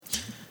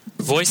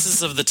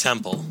Voices of the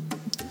Temple,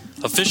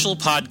 official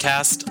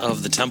podcast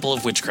of the Temple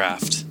of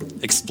Witchcraft,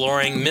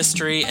 exploring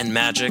mystery and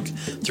magic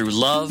through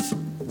love,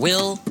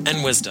 will,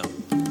 and wisdom.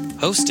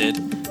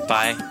 Hosted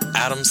by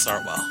Adam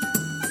Sartwell.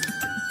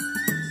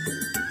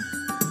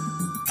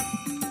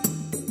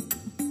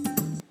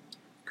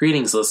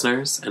 Greetings,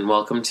 listeners, and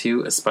welcome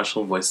to a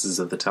special Voices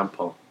of the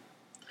Temple.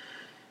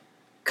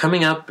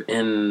 Coming up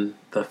in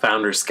the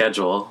Founder's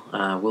schedule,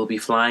 we'll be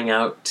flying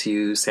out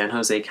to San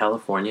Jose,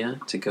 California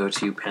to go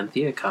to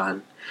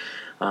PantheaCon.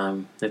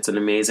 It's an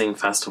amazing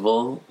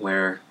festival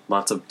where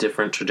lots of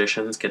different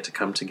traditions get to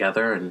come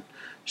together and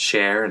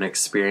share and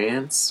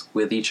experience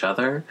with each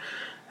other.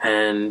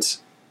 And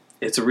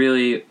it's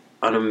really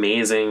an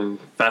amazing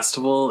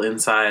festival.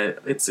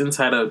 It's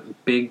inside a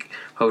big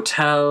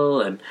hotel,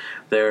 and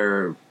there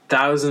are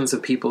thousands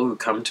of people who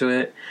come to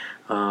it.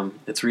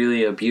 It's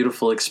really a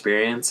beautiful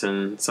experience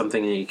and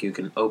something that you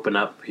can open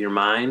up your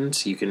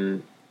mind. You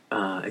can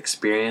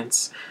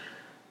experience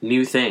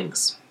new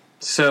things.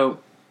 So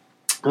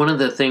one of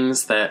the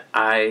things that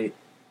I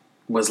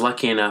was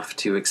lucky enough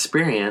to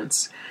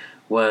experience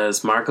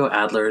was Margot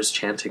Adler's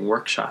chanting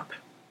workshop.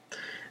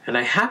 And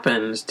I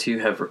happened to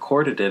have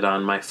recorded it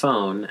on my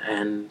phone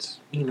and,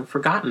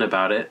 forgotten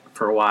about it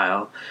for a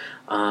while.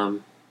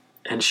 And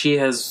she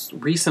has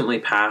recently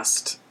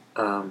passed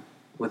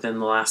within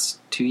the last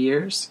 2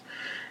 years.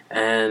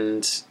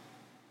 And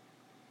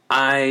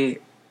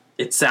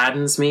it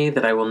saddens me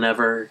that I will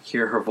never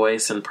hear her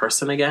voice in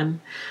person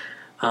again.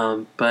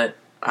 But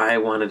I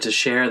wanted to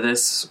share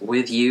this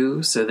with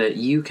you so that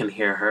you can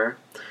hear her.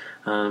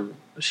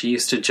 She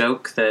used to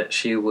joke that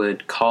she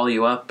would call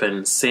you up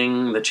and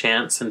sing the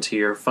chants into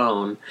your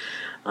phone.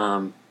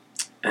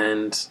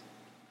 And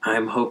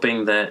I'm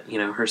hoping that,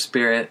 her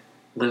spirit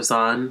lives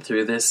on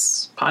through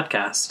this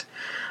podcast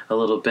a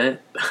little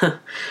bit.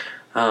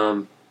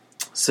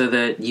 So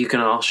that you can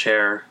all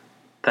share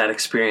that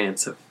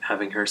experience of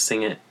having her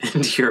sing it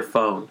into your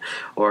phone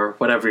or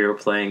whatever you're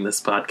playing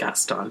this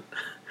podcast on.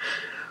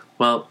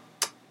 Well,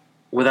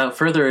 without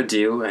further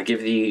ado, I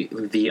give you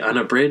the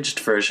unabridged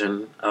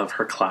version of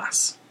her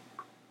class.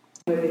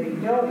 But if you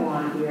don't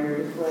want here,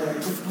 just let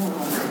it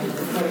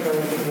go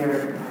over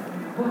here.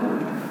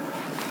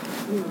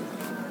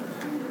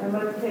 And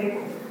let's take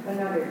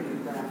another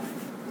deep breath.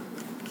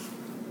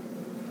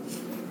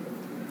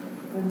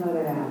 And let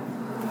it out.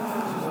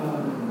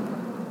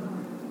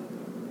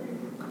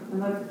 And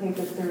let's take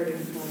a third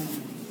and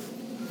final.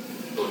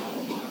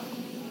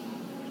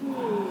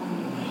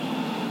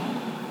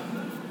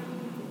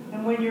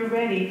 And when you're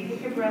ready,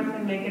 take a breath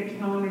and make a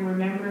tone, and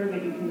remember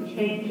that you can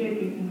change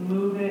it, you can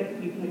move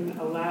it, you can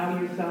allow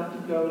yourself to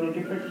go in a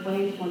different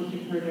place once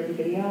you've heard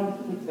everybody else,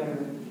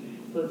 etc.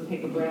 So let's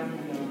take a breath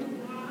and go.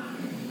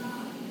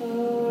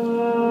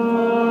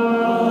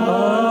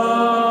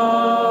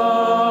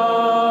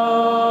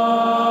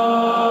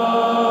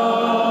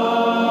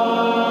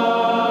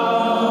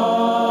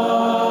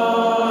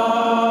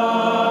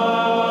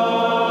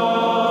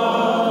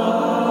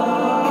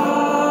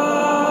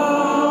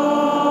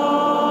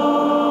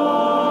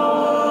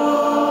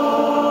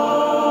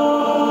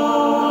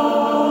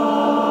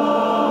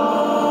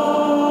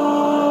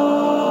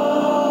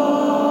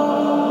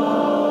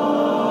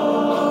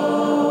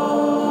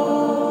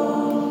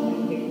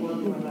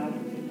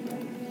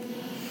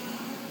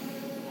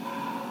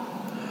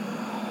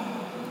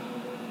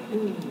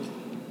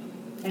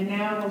 And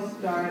now we'll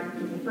start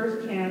with the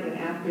first chant, and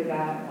after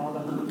that, all the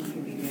hums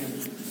can begin.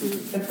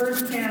 The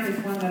first chant is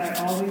one that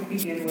I always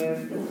begin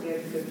with.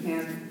 It's the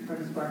chant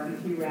from Sparky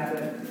T.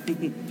 Rabbit.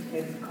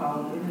 It's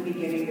called, "In the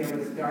Beginning There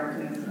Was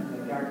Darkness, and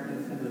the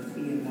Darkness and the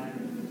Sea and Night,"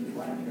 which is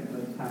why I heard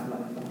those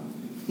Pavlov songs.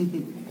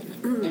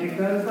 And it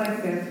goes like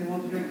this, and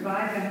we'll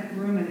divide the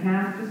room in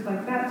half just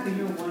like that, so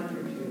you're 1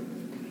 or 2.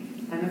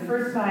 And the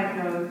first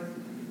side goes,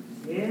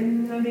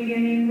 "In the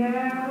beginning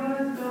there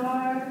was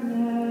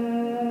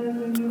darkness,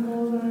 and you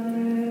hold on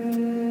it,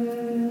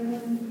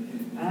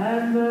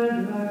 and the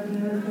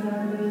darkness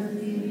and the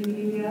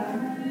sea and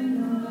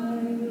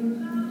night.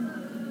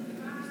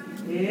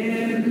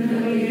 In the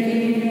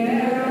beginning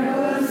there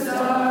was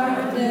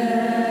darkness,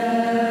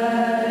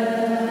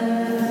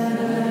 and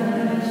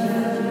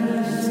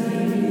the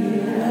sea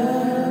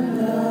and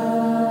night.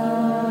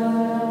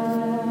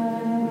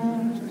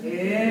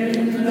 In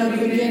the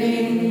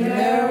beginning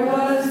there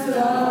was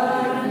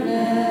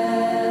darkness,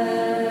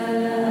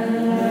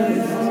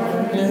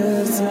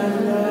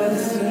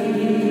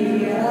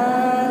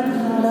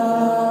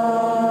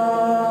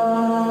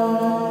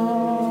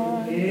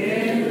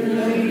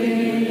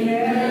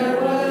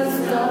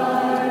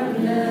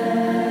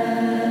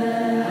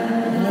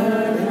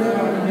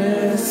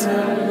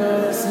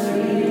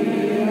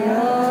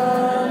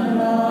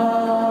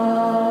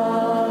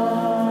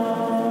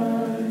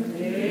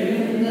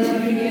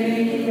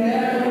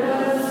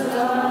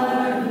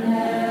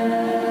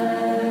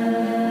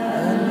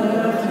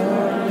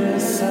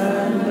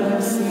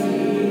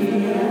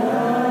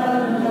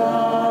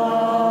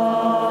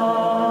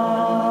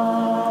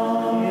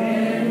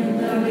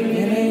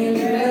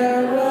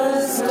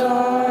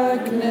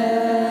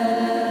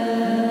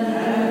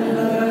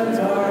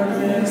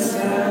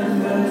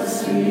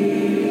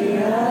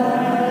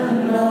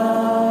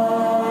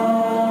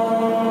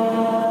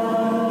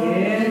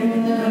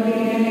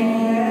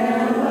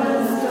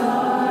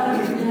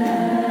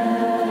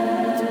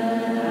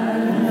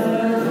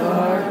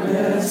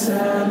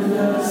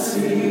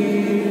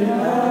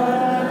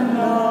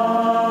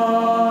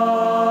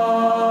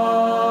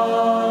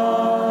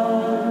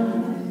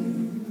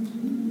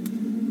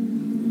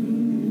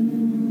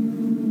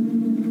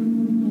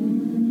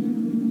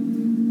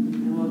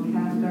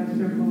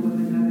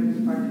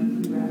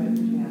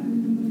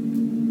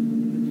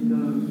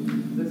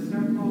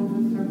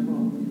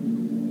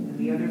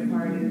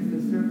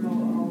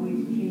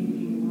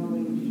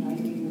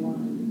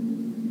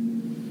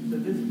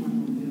 this one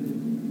will do.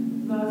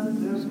 The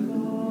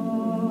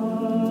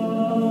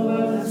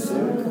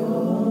circle,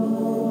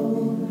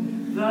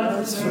 the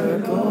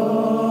circle,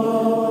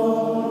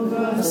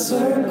 the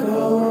circle, the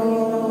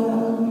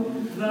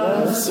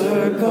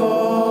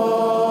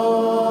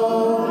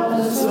circle,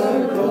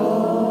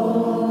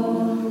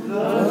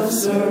 the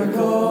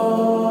circle,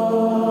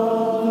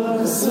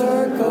 the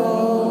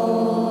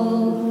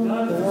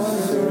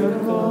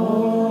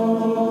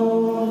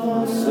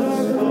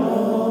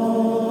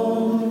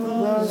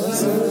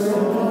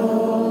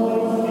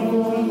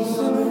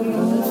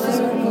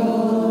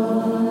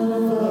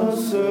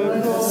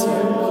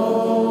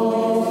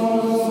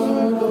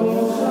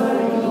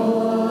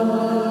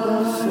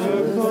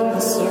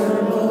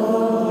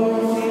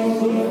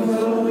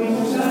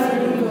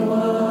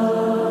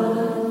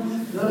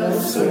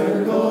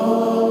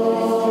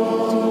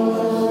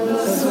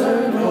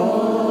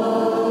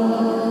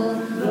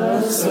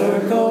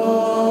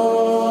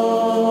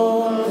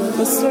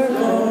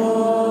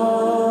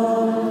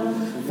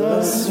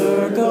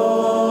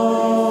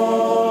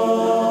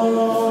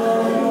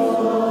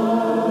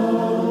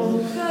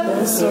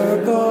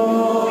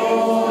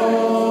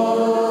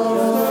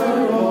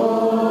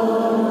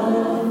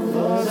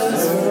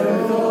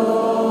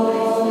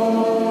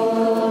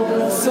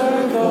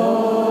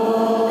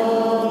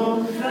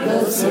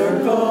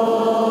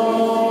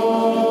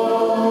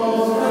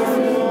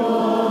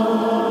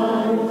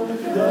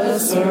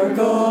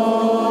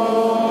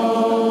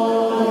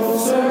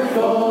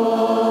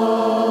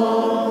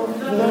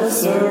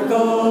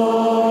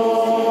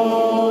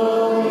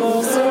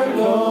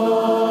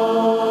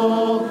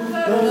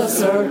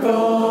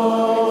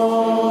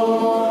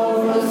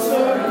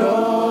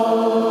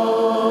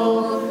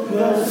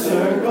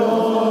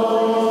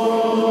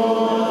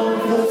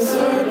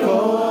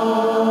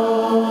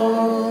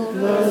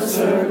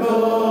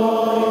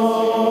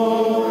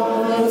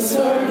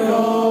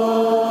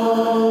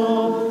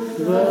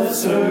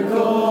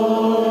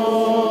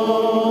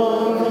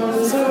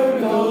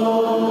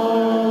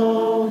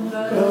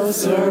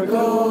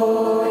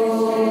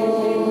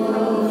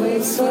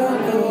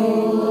circle.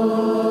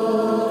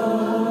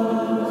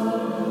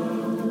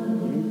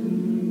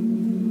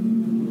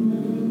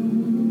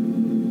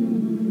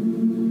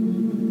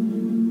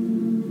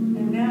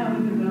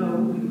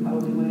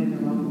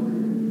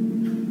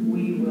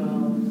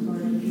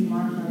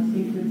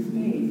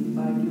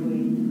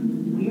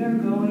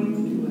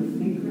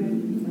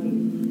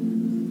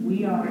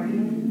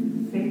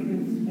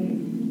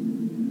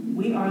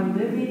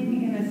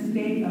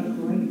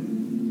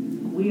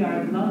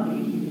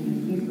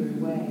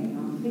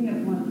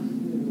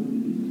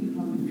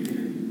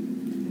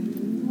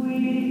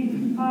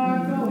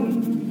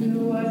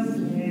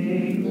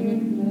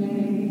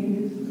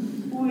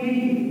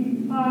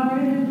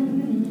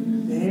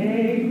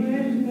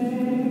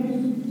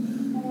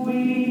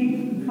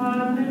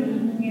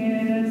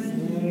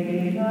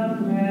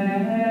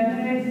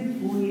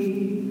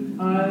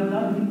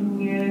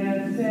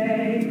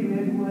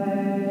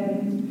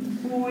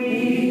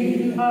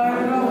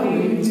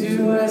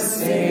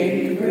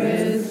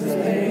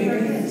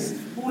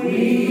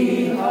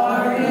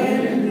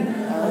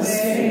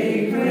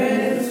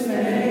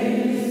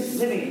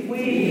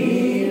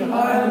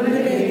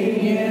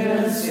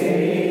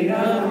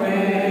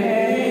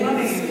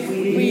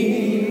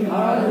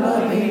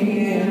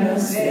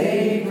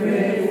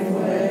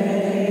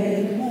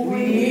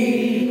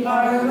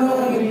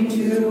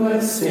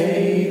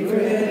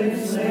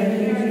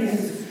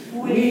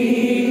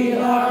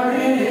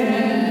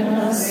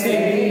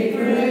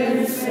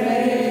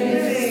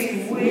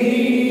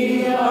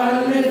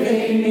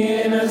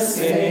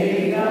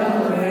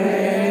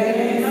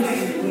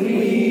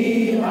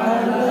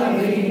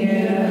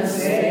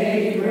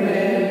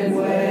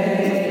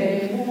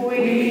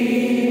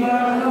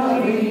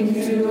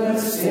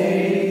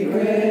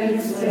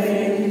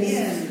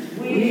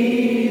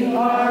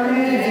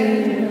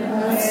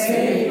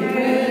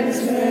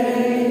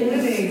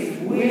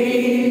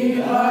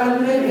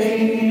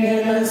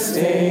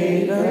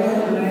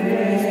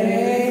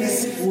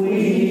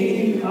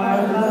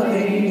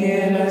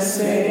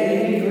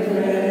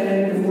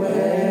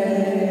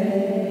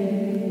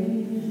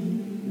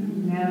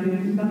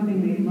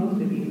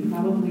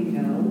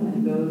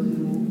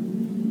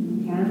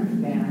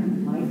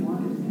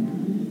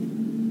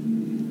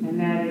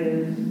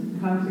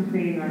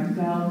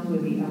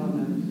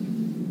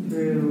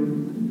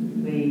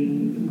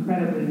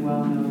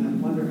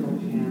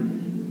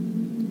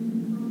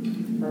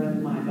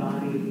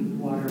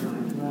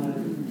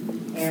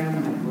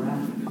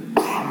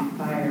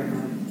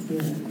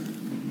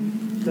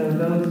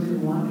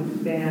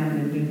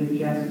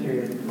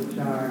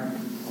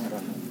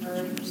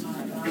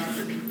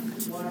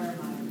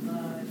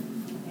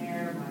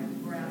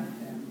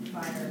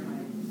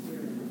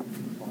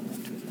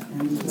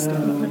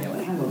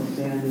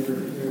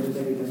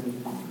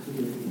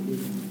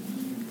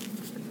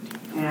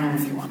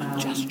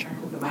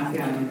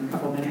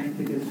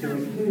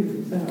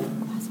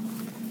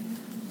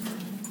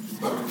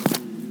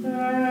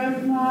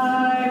 Earth,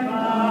 my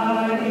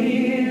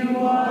body,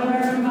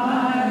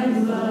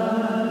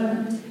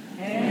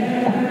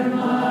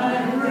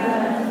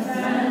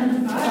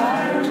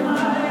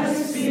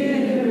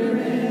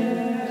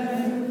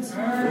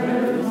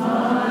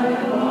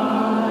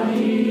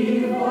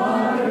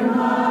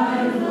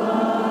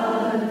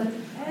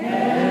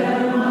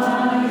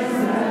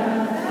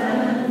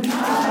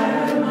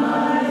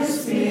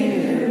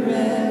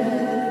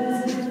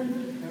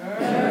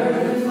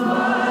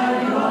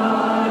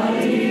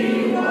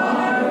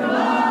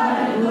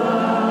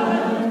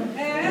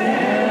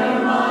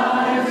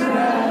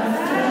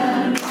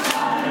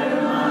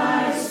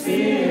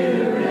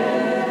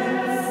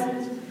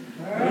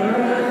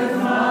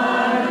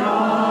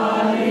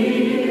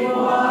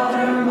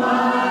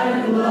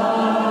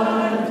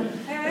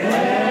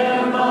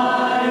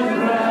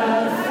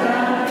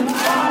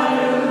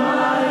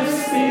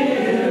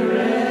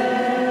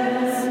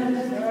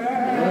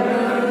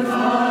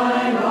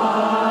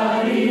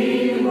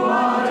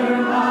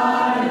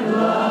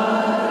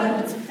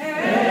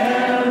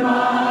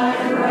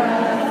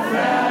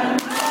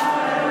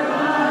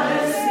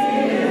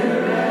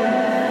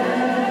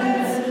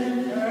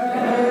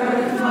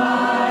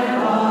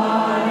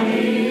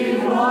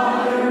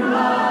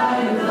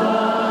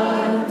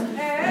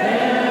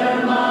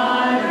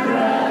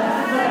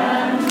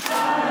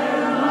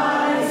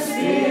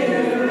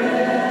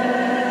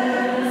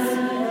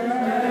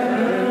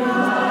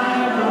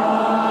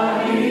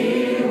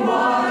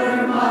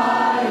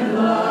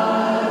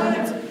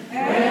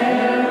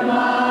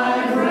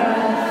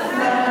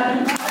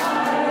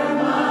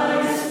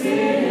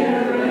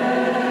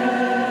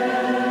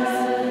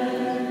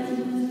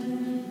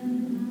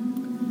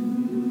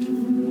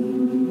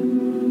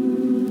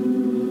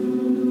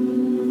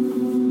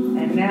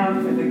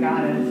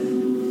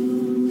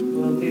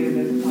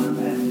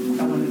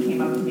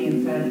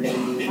 and said,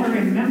 I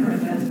remember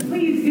this.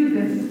 Please do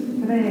this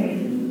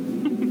today.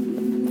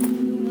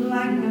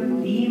 Like a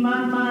bee,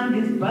 my mind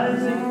is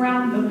buzzing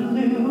around the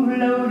blue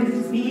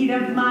lotus feet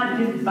of my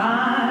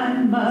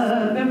divine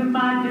mother,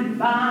 my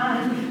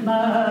divine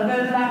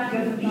mother. Like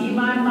a bee,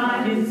 my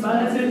mind is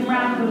buzzing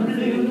around the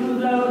blue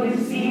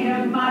lotus feet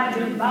of my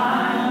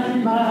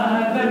divine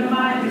mother,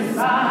 my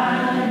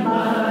divine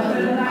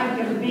mother. Like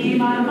a bee,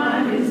 my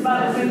mind is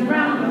buzzing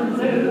around the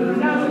blue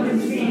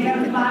lotus feet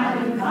of my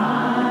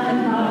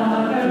divine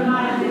mother,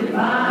 my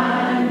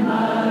divine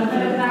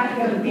mother. Like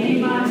a bee,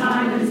 my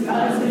mind is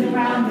buzzing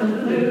around the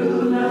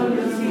blue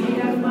lotus feet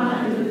of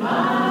my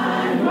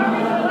divine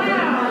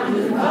mother,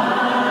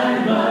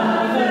 divine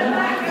mother.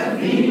 Like a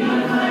bee,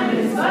 my mind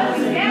is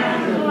buzzing down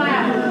the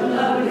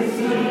lotus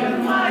feet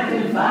of my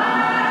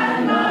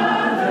divine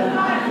mother,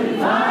 my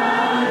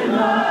divine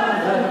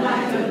mother.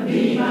 Like a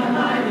bee, my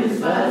mind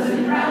is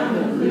buzzing around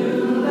the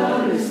blue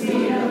lotus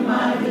feet of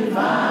my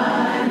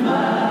divine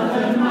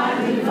mother, my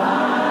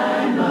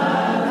divine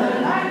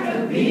mother. Like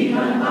a bee,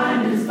 my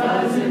mind is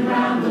buzzing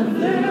around the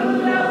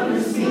blue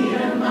lotus feet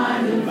of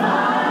my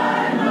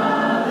divine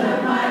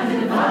mother, my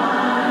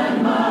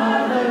divine mother.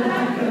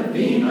 Like a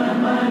bee, my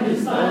mind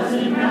is buzzing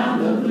around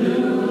the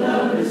blue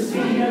lotus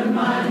feet of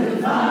my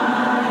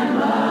divine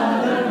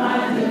mother,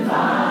 my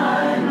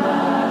divine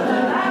mother.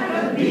 Like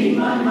a bee,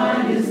 my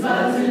mind is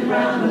buzzing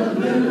around the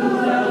blue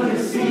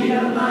lotus feet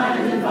of my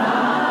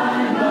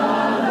divine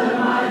mother,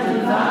 my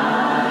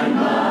divine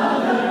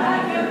mother.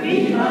 Like a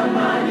bee, my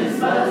mind is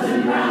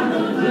buzzing around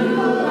the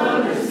blue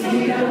lotus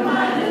feet of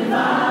my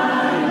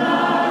divine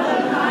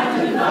mother, my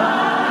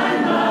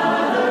divine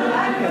mother.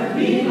 Like a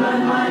bee, my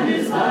mind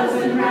is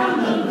buzzing around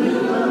the blue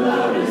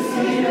lotus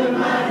feet of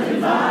my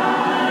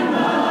divine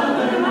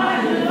mother, my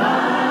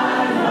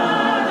divine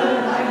mother.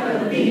 Like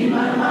a bee,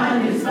 my mind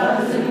is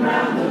buzzing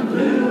around the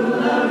blue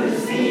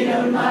lotus feet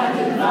of my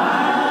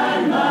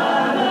divine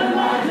mother,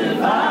 my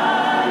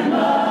divine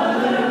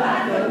mother.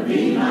 Like a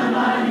bee, my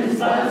mind is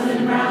buzzing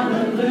around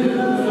the blue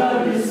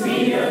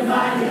lotus feet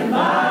of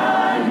my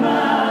divine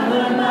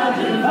mother, my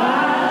divine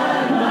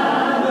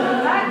mother.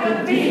 Like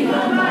a bee,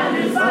 my mind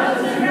is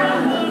buzzing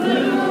around the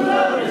blue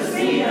lotus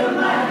feet of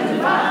my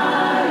divine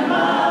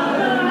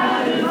mother, my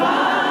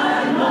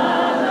divine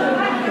mother.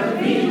 Like a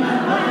bee, my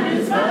mind is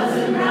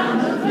buzzing around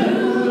the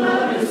blue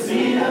lotus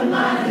feet of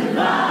my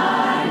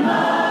divine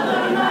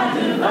mother, my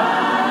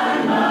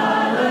divine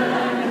mother.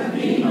 Like a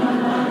bee, my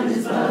mind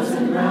is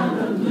buzzing around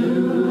the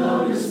blue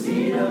lotus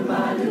feet of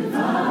my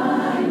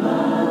divine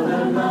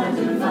mother, my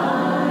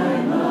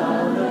divine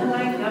mother.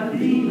 Like a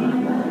bee, my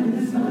mind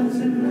is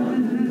buzzing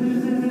around the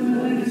blue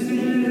lotus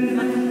feet of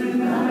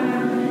my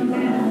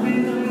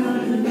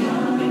divine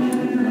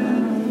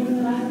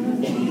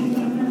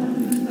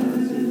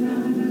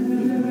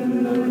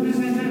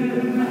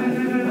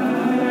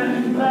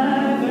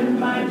mother,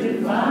 my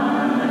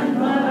divine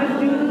mother.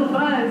 Do the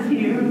buzz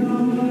here.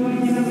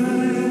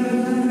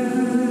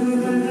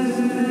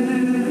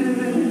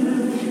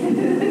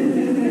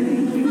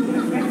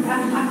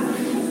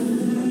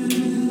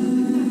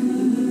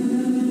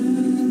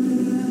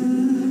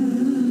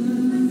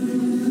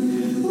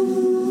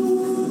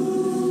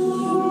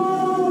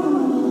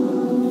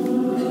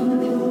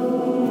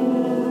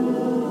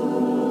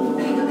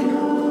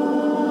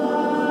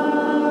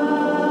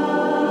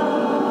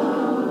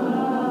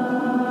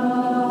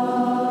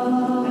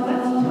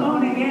 Let's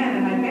tone again,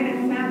 and I bet it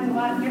sounds a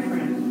lot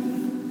different.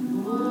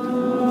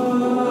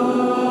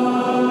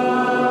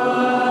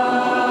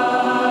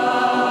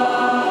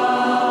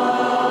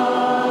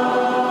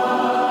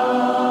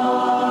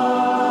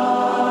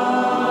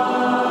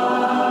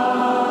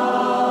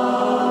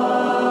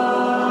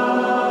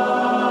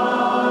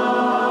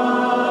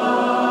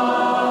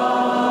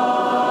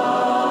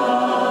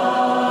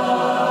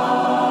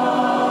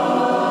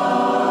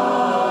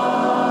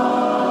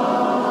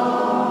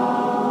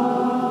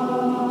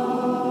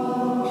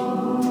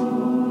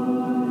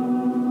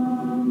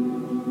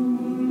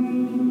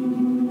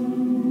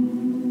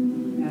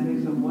 Now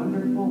there's a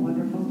wonderful,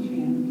 wonderful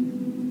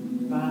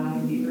chant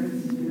by the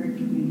Earth Spirit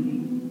community.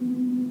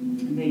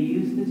 And they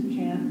use this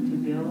chant to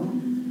build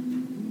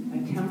a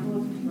temple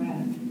of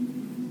thread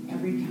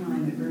every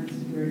time the Earth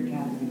Spirit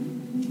gathering.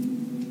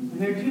 And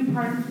there are two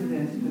parts to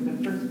this, but the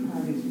first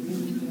part is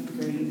really just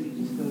very easy. It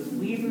just goes,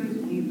 weavers,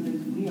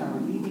 weavers, we are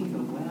weaving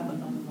the web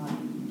of life.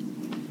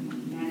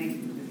 And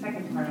the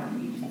second part I'll teach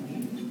you.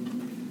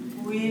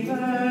 Weavers,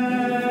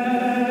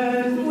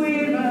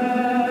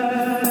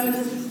 weavers,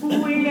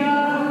 we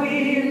are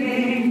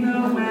weaving the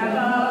web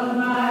of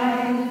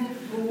life.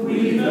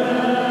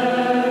 Weavers,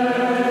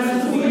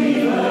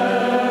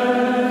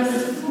 weavers,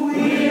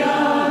 we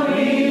are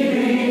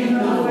weaving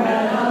the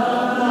web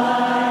of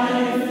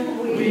life.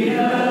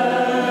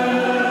 Weavers,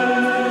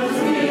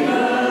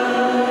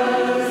 weavers,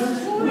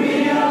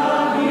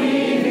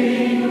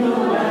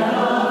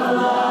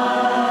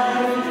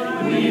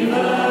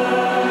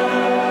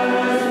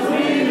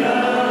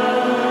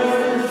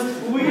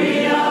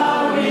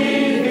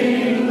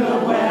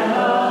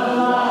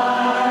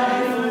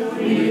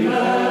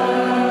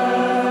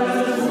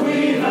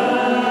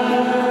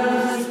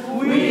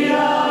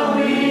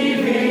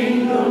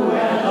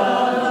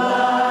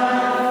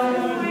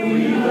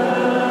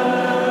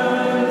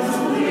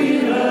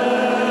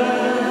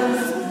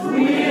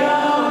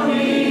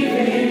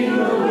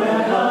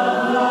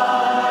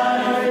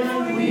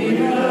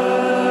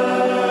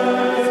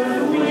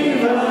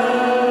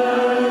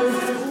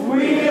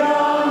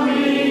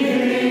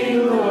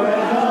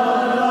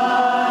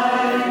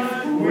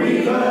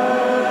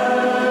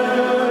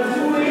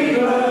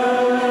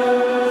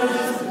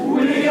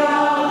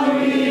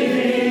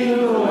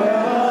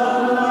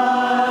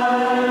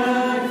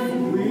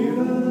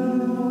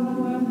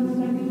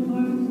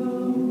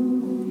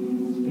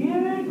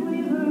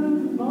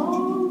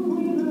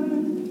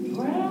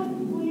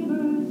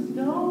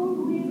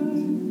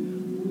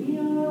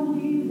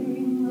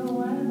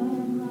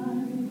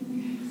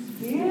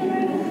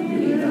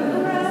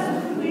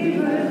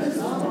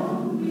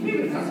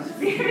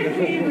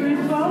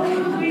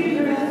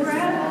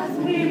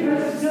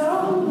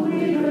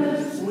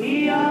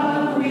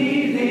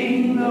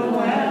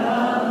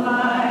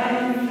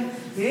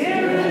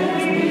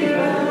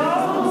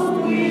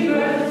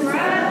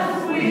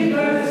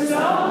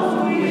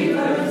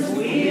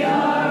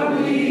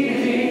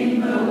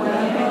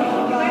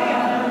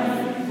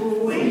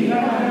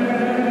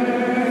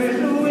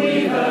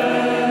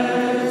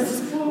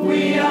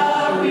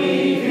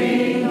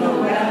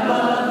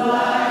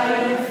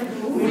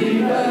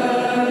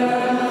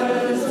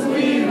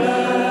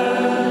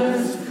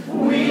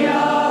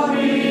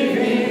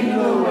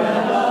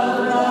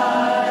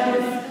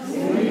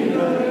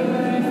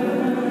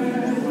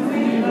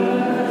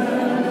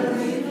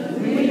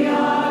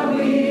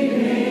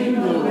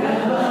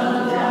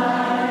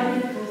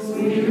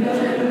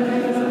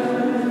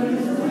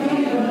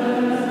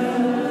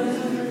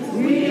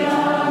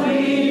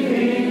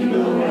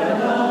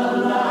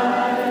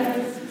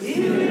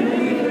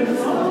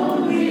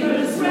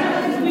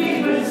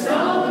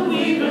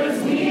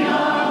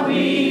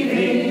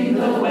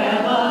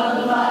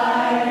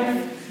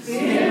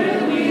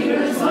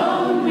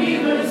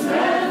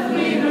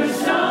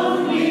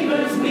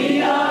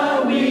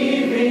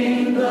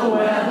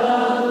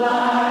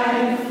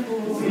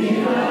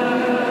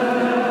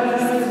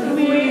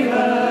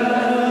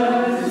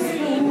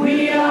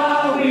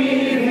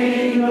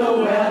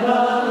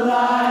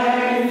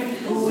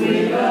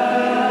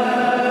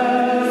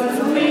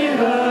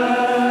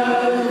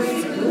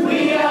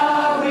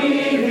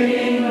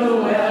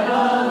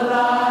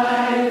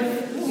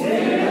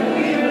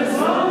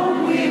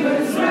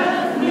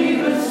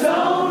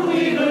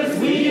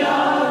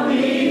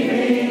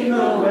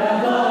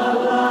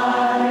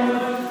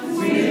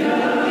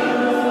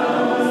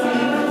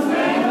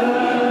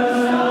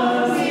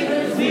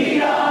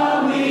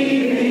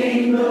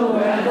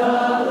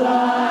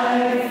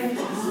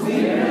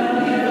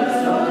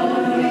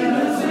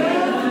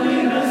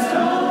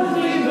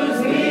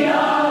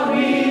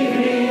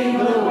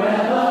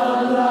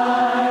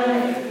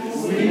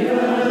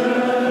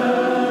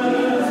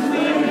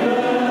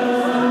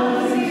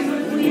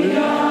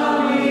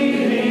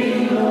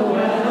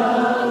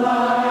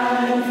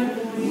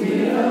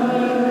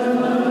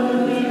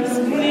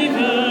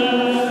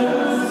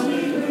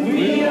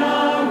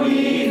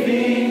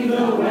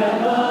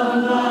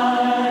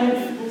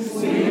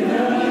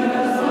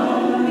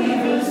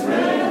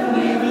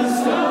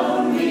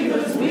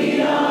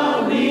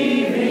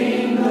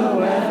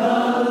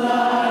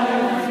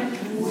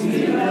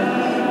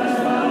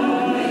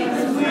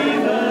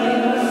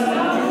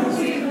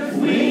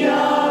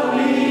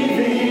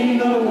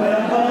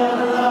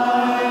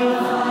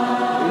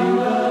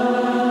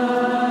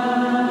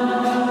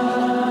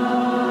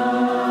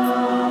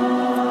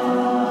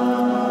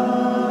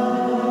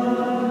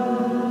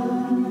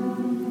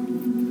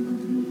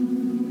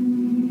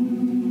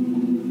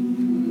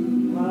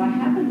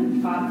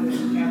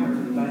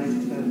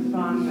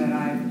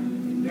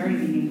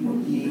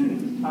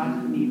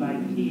 taught to me by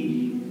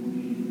Tish,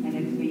 and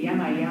it's the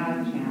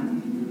Yemaya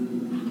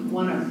chant,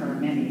 one of her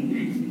many.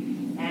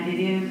 And it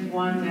is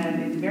one that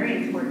is very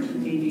important to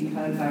me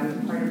because I was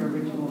part of a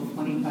ritual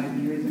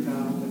 25 years ago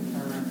with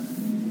her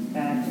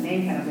that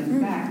may have,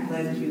 in fact,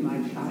 led to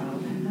my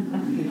child.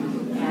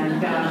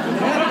 And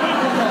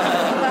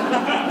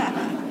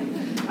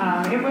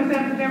there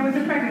was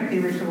a pregnancy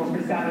ritual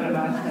for 7 of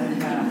us,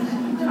 and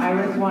I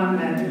was one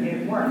that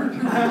it worked.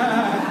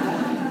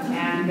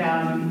 And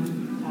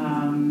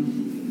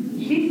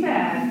she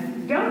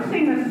said, "Don't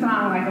sing this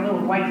song like a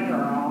little white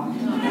girl." She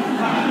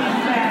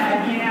said,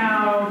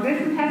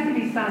 this has to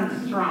be sung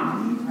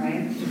strong,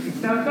 right?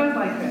 So it goes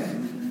like this.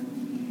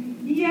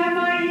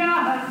 Yamaya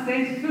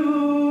asesu,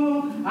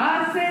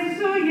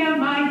 asesu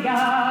yamaya,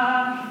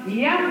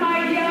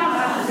 yamaya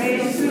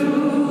asesu,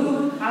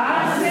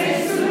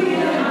 asesu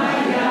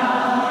yamaya,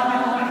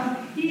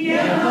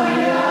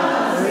 yamaya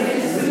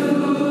asesu,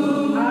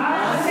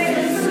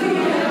 asesu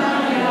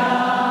yamaya,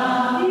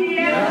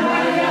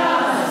 yamaya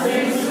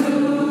asesu,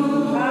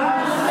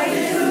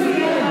 asesu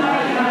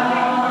yamaya,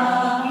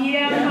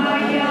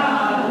 yamaya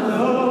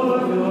lolo,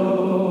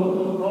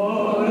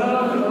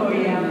 lolo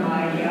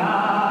yamaya.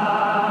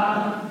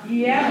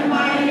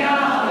 Yamaya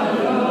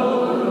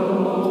lolo,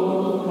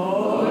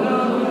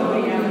 lolo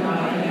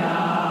yamaya,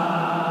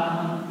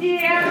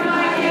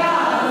 yamaya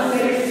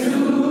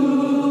asesu,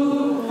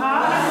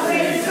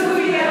 asesu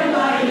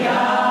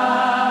yamaya,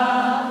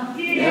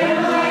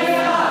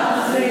 yamaya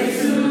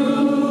asesu,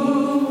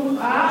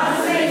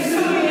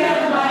 asesu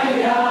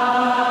yamaya,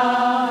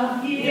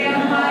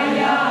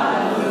 yamaya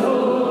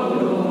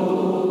lolo,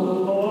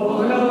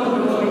 lolo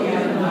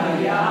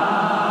yamaya,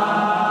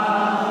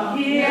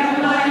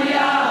 yamaya.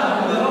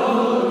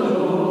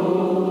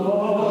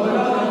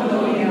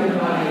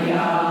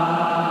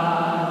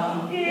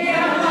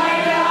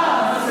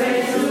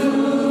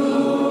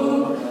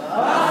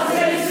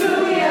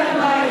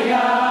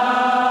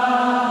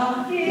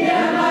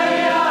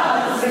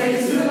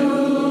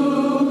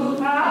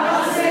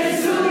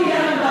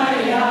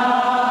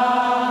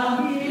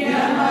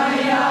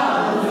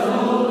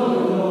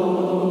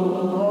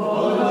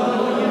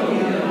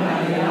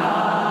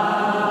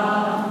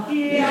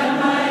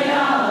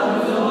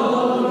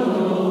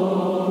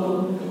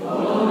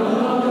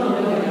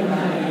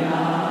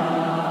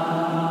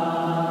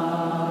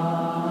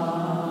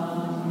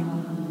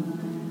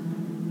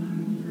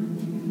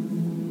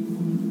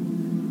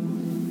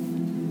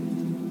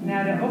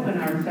 Now, to open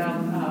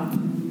ourselves up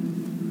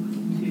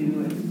to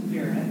a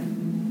spirit,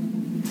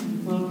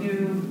 we'll do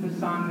the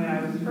song that I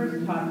was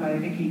first taught by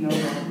Vicki Noble,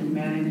 who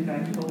managed,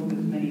 I've told this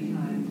many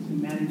times, who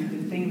managed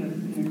to sing this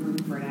in a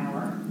group for an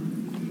hour.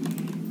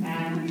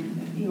 And,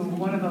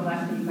 one of the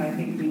lessons I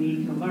think we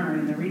need to learn,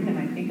 and the reason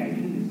I think I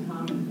do this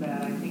hum is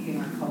that I think in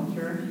our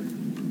culture,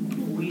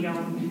 we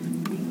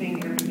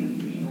sing everything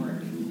too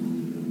short.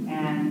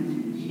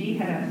 And she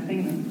had us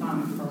sing this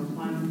song for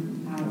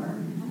 1 hour.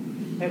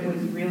 It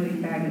was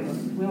really fabulous.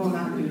 We will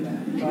not do that.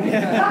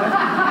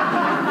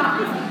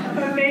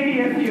 But maybe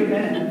a few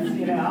minutes,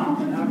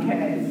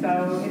 Okay, so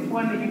it's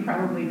one that you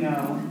probably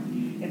know.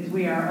 It's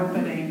 "We are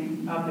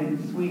opening up in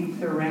sweet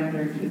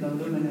surrender to the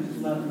luminous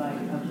love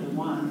light of the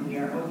one. We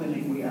are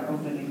opening, we are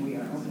opening, we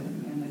are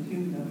opening." And the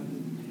tune goes,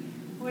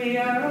 "We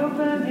are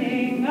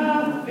opening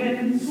up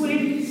in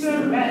sweet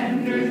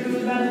surrender to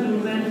the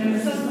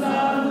luminous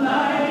love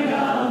light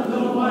of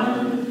the one.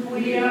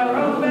 We are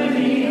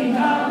opening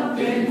up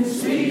in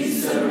sweet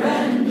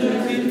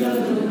surrender to the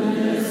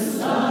luminous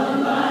love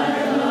light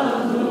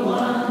of the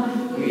one.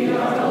 We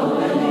are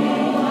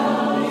opening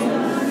up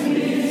in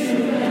sweet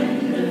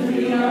surrender.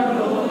 We are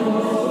opening.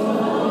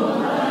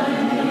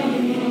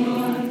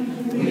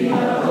 We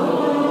are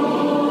opening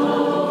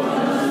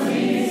in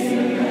sweet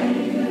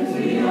surrender.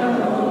 We are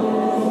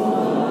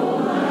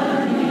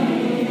opening.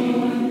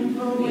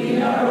 We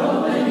are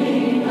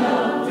opening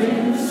up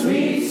in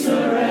sweet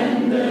surrender.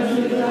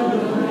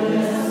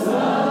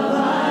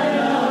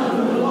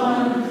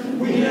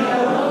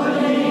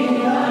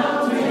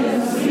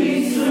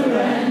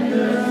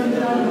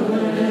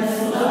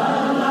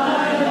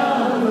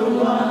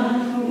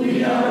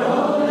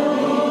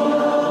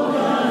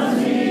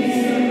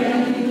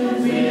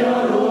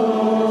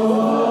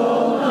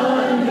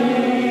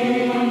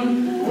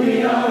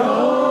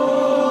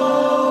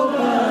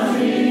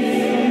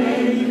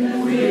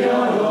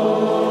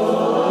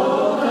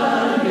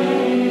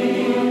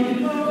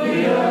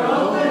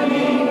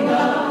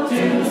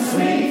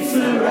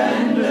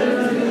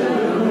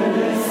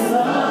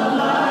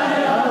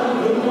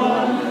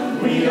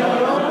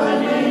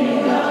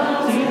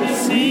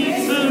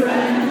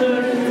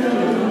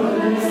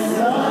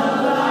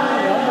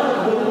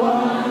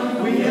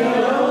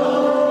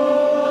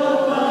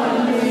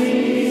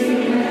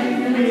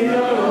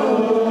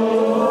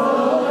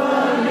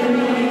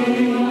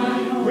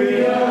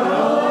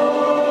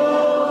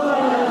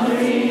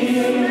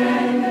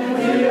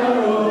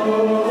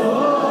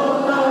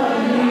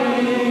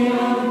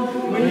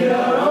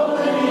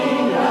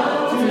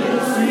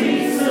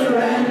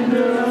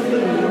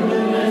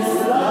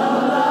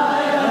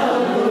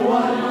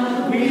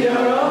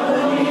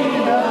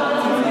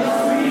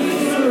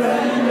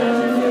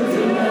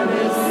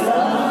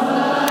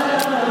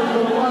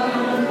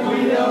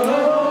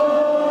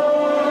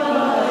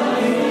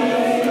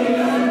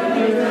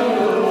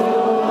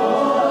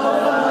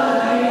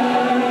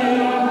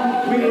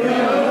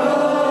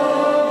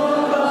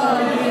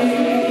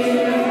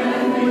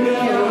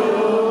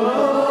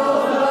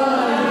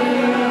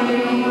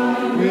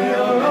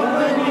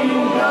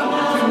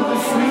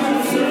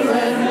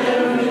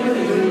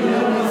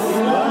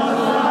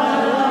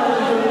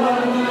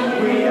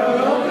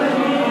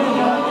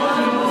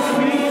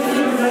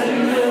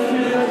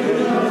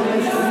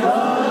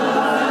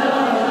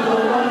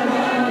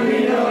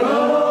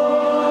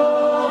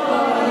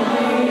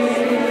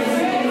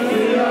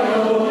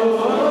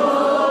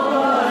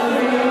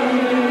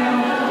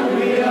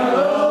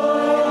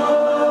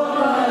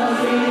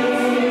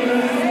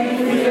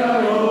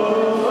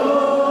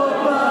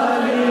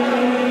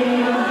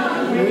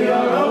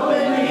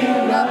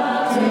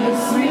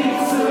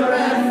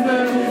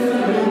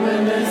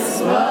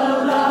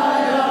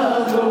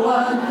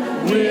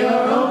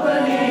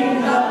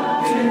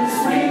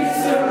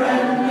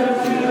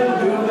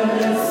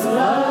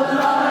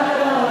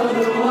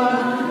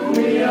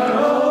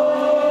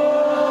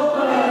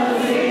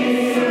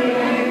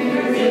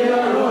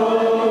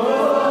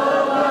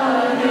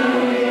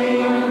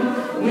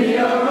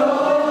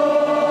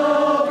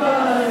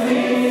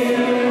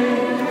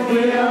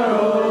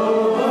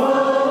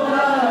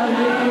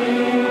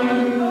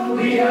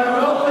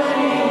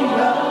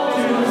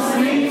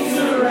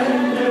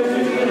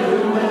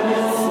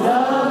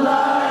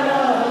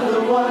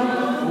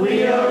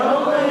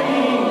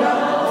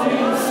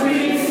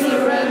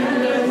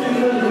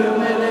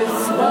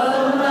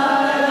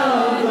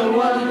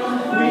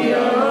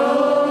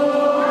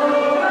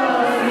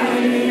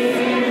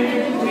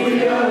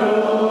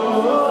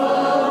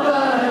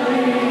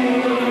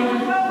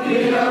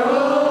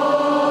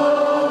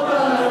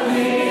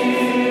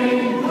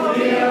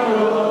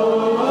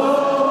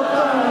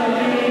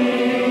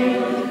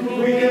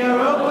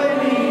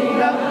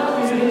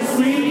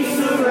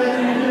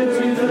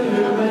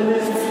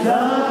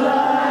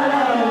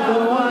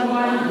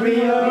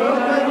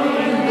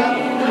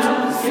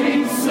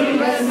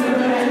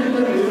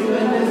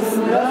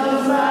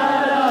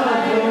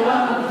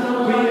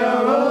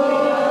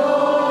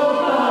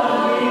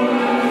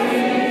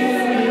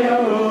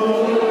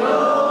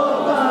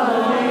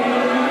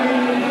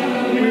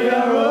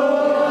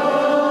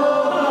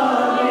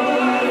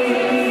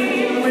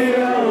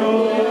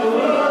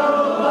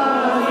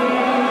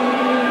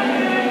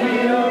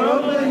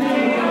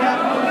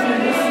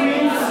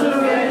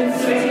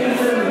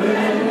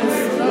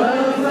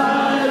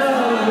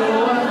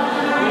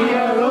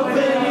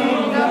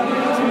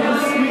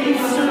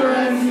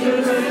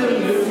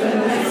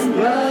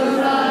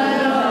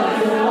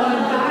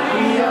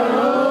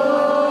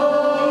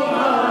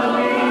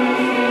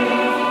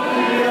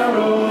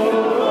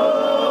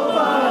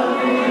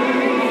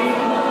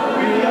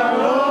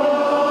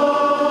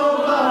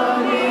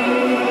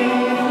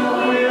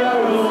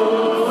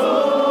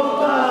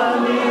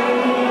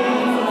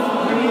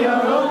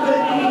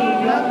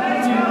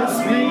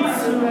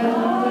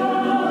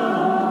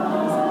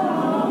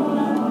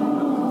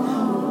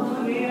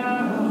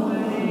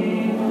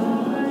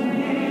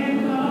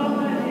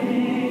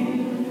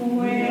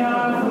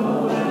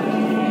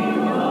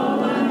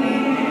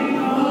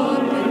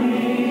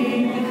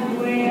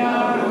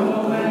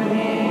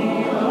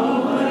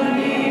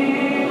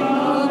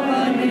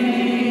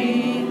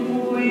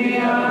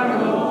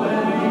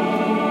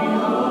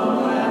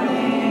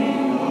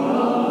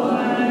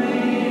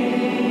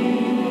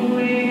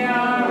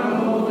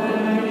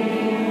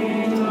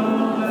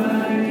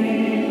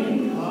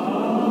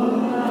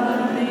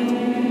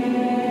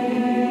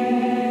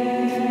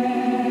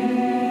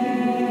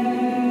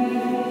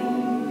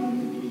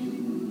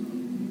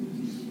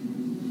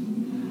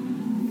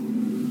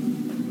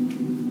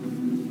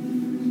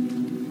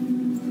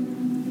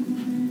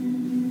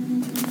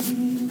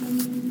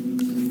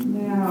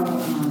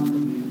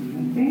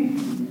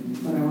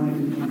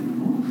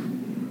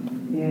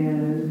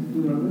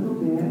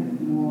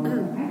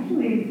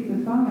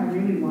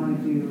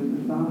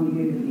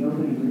 is the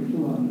opening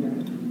ritual here,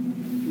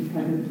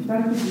 because it's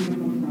such a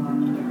beautiful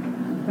song,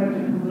 it's such a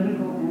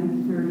political and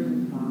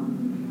spiritual song,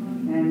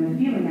 and the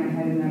feeling I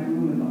had in that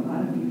room is a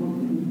lot of people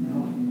didn't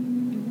know.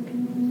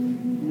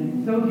 And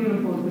it's so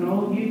beautiful. It's an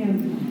old Union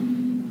song.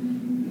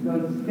 It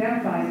goes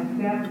step by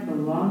step, the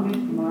longest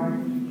march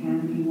can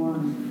be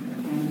won,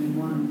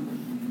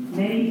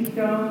 Many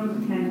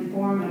stones can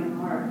form an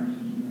arch,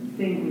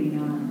 singly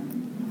none,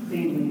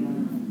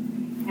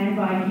 And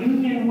by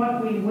union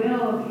what we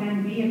will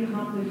can be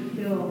accomplished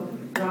still,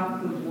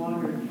 drops of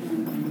water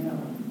can be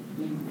mill.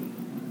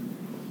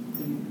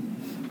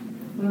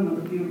 One of the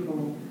most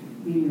beautiful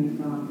Union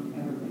songs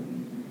ever written.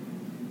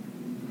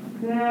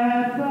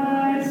 Step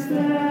by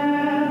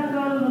step,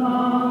 the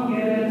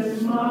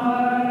longest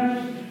march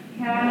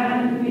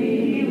can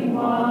be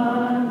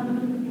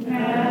won,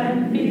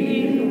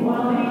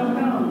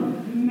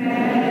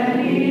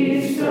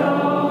 Many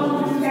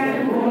stones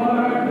can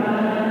form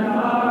an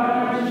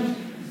arch,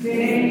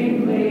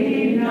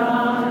 singly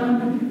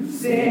none,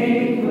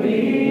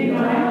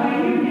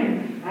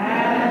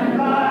 and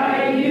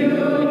by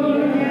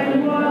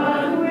union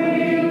what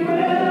we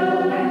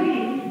will can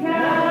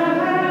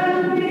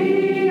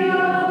be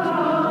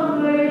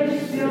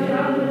accomplished. Still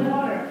drops of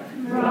water.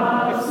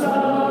 Drops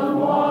of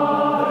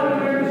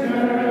water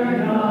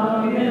turn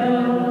a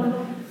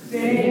mill,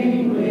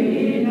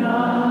 singly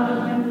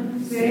none,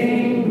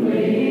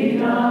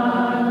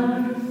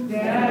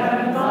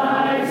 step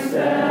by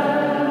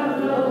step,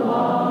 the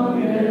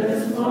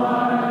longest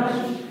march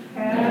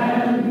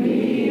can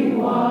be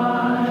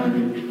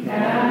won,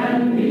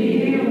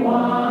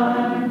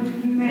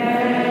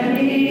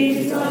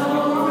 Many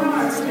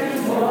stones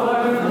can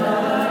form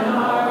an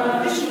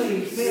arch,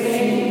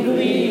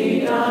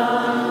 singly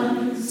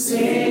done,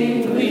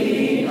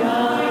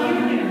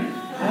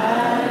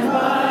 and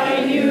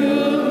by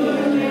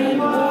union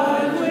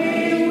what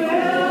we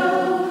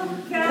will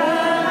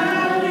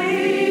can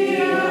be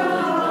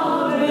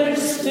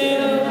accomplished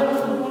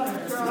still.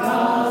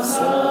 Drops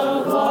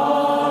of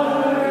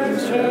water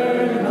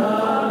turn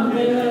a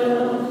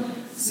mill,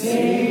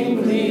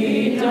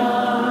 singly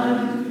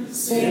done,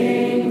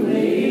 step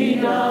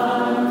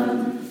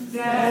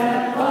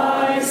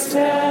by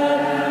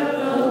step,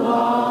 the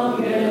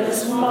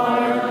longest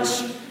march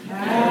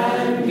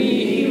can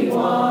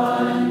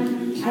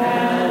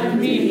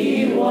be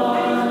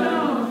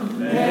won,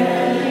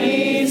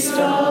 Many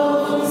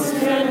stones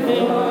can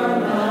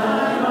form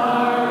an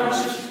arch,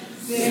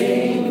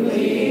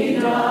 singly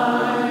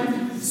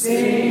done,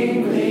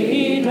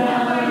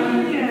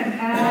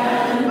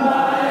 and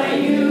by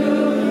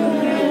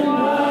union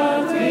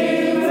what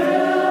we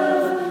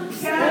will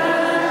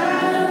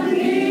can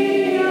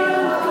be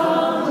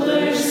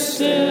accomplished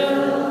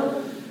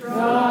still.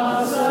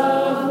 Drops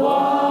of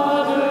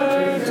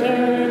water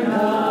turn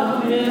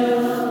a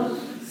mill,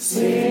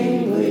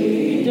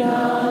 singly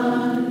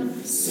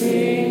done,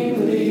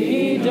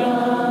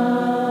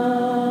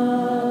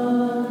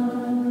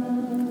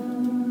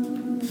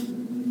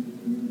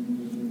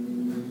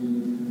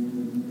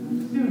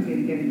 I'm soon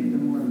going to get into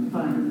the more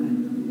fun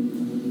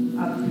and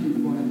upbeat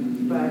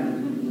ones, but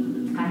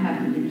I have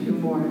to do two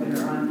more that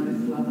are on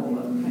this level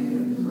of kind of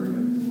sort of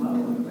slow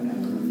or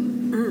whatever.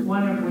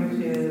 One of which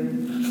is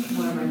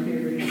one of my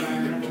favorite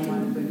environmental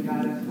ones, the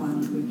goddess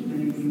ones, which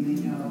many of you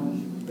may know,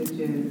 which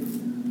is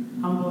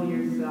humble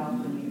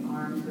yourself in the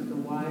arms of the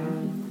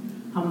wild.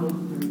 Humble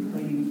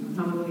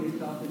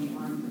yourself in the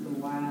arms of the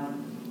wild.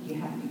 You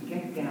have to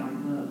get down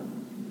low.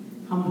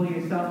 Humble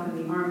yourself in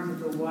the arms of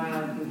the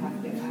wild. You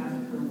have to ask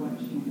for what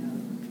you know.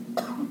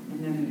 And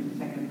then there's the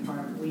second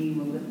part. We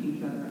will lift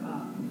each other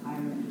up higher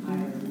and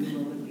higher. We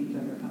will lift each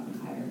other up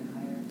higher and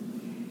higher.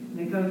 And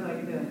it goes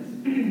like this.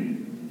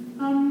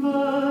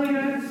 Humble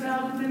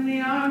yourself in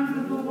the arms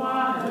of the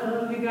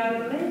wild. You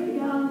gotta lay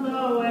down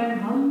low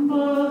and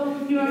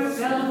humble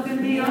yourself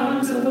in the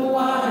arms of the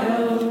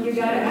wild. You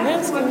gotta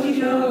ask what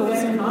you know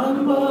and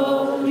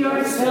humble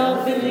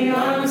yourself in the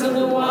arms of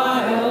the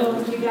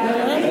wild. You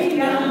gotta lay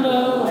down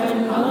low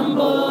and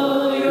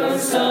humble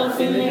yourself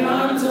in the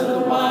arms of the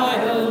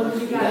wild.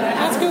 You gotta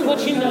ask her what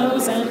she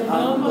knows and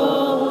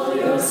humble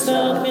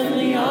yourself in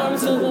the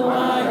arms of the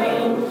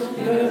wild.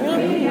 You gotta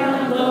lay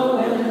down low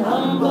and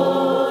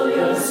humble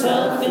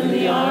yourself in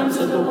the arms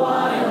of the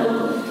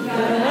wild. You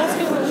gotta ask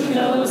her what she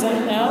knows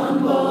and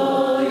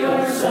humble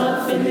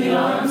yourself in the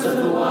arms of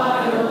the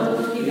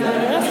wild. You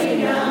gotta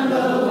lay down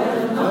low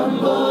and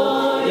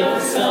humble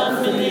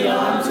yourself in the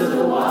arms of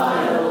the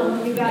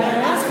wild. You gotta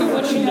ask her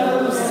what she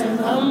knows and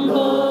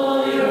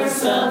humble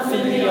yourself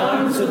in the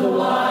arms of the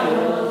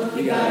wild.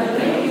 You gotta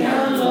lay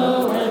down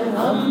low and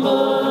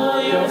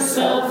humble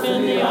yourself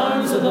in the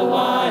arms of the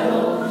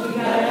wild. You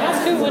gotta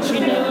ask her what she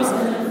knows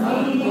and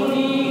humble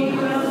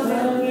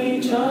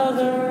each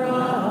other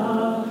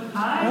up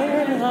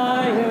higher and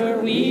higher.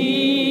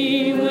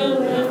 We will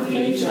lift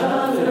each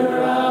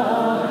other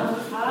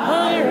up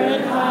higher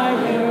and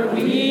higher.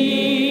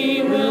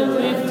 We will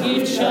lift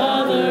each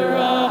other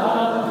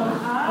up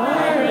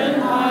higher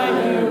and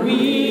higher.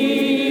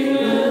 We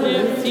will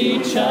lift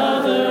each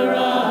other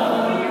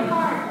up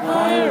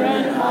higher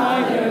and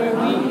higher.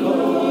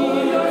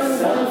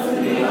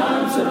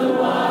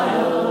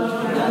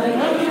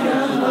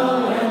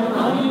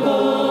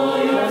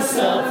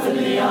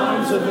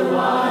 arms of the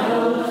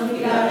wild. You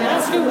gotta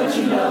ask her what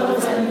she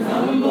knows and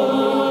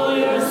humble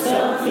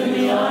yourself in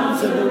the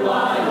arms of the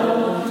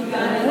wild. You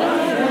gotta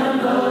lay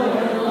down low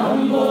and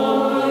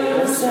humble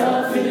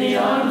yourself in the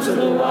arms of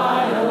the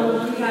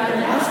wild. You gotta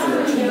ask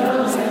her what she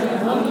knows and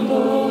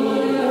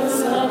humble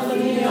yourself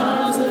in the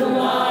arms of the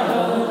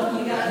wild.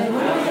 You gotta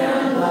lay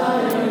down low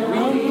and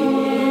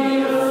humble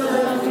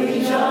yourself in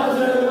each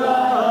other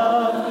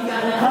up. You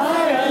gotta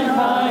higher and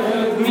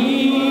higher we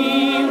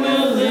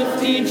will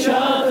lift each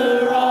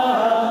other up.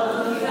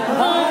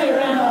 Higher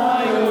and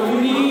higher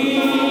we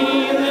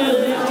will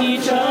lift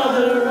each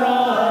other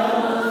up.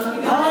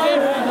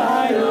 Higher and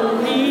higher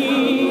we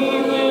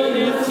will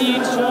lift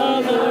each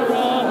other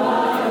up.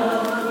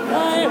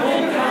 Higher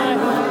and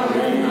higher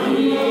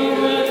we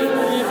will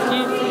lift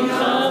each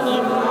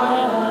other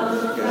up.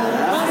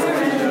 Higher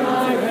and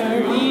higher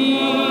we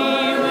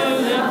will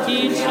lift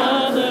each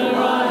other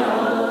up.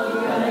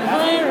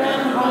 Higher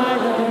and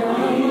higher,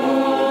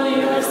 roll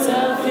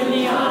yourself in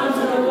the arms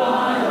of the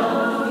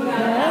wild.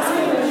 Ask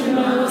her what she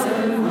knows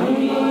and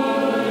roll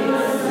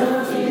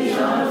yourself in the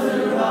arms of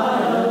the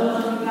wild.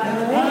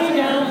 Lay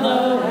down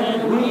low and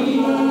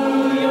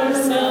roll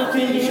yourself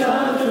in each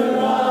other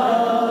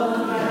up.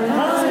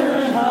 Higher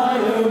and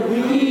higher,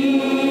 we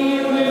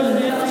will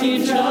lift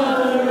each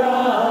other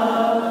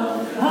up.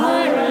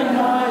 Higher and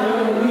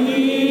higher,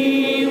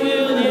 we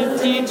will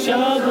lift each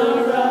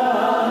other up.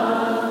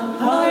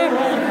 Higher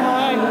and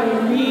higher,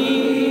 we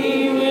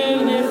will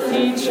lift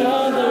each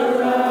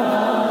other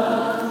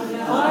up.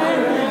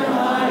 Higher and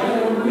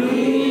higher, we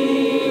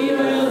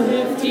will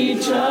lift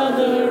each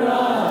other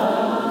up.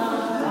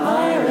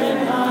 Higher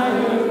and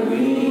higher,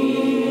 we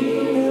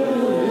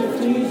will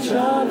lift each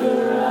other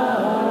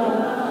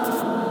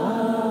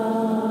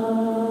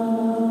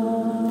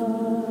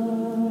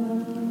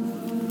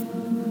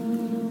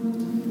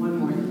One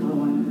more slow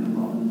one, and then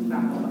we'll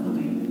stop all the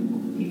humming.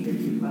 Keep your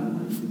feet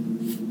level.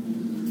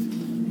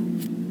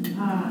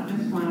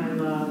 This one I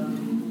love.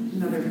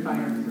 Another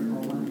fire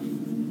circle one.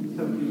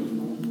 So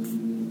beautiful.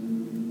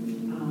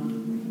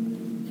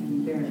 And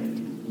Barry,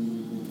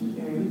 we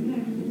can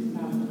actually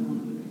stop the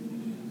one.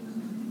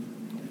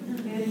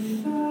 It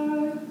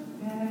starts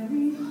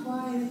very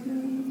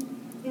quietly.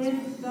 It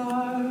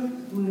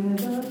starts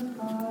with a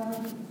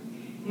spark.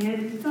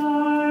 It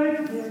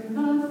starts in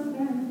the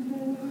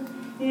center.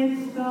 It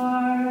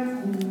starts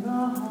in the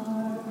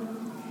heart.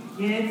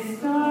 It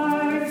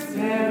starts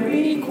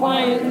very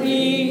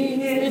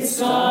quietly. It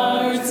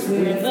starts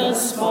with a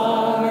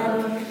spark.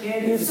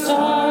 It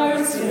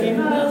starts in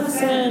the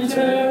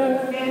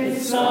center.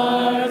 It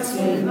starts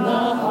in the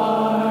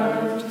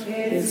heart.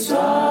 It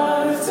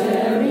starts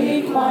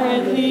very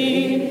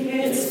quietly.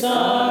 It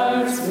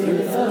starts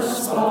with a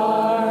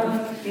spark.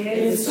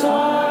 It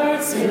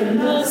starts in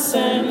the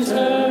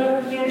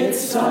center. It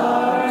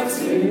starts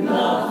in the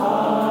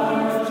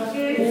heart.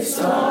 It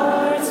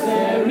starts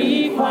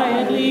very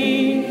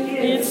quietly.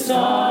 It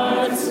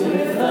starts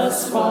with a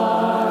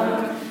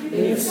spark.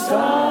 It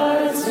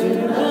starts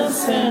in the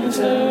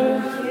center.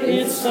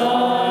 It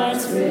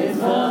starts with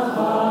the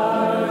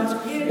heart.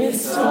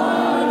 It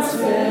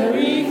starts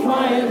very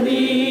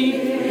quietly.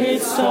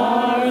 It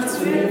starts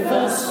with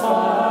a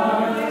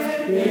spark.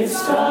 It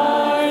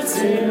starts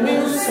in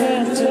the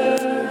center.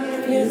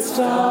 It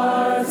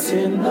starts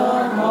in the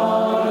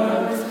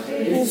heart.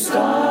 It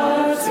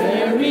starts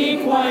very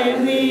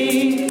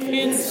quietly.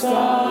 It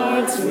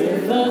starts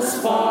with a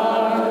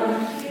spark.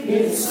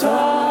 It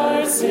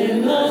starts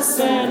in the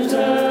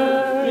center.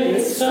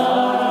 It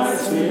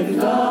starts with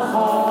the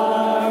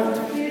heart.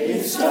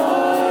 It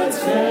starts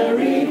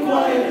very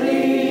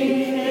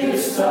quietly. It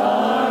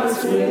starts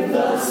with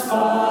a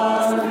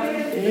spark.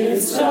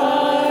 It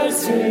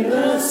starts in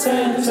the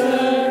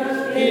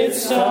center. It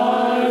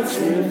starts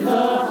with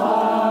the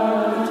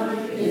heart.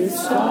 It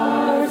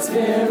starts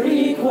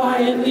very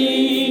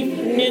quietly.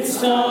 It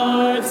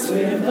starts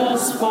with a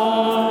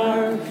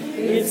spark.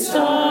 It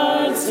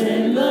starts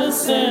in the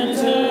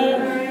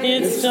center.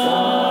 It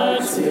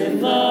starts in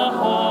the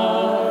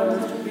heart.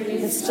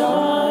 It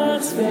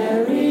starts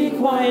very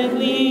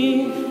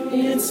quietly.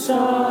 It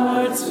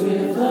starts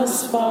with a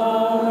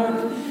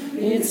spark.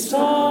 It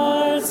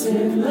starts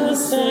in the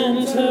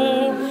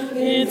center.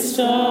 It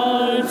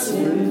starts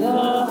in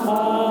the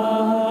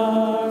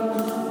heart.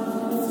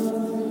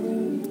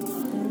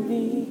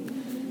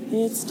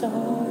 It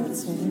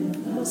starts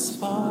in the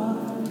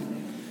spark.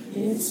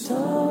 It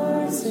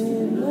starts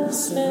in the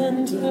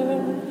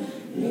center.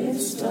 It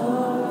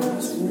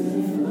starts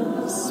in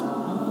the spark.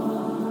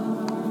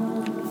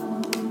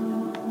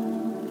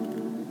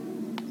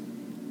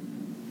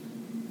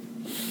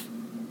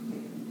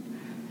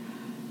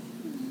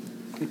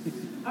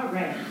 All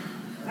right.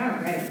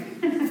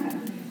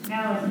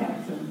 Now let's have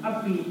some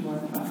upbeat, more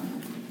fun.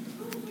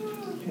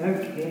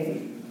 Okay.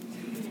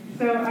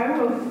 So I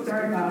will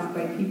start off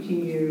by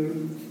teaching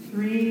you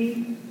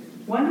three.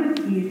 One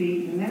that's easy,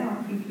 and then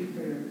I'll teach you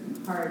sort of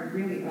some hard,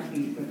 really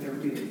upbeat, but they're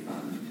really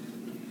fun.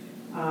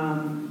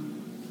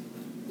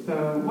 So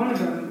one of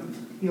them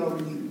you'll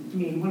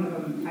one of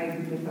them, I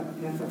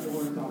mess up the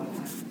words all the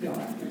time, still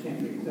after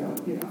 10 years, so,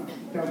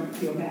 don't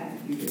feel bad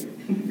if you do.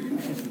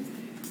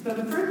 So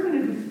the first one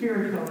is the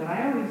spiritual that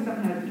I always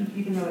somehow teach,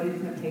 even though it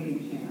isn't a pagan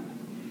chant.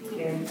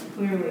 It's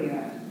clearly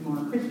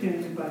more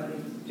Christian, but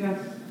it's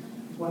just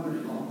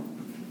wonderful.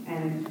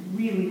 And it's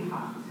really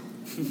hot.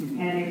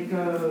 And it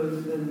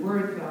goes, the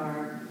words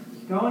are,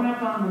 going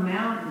up on the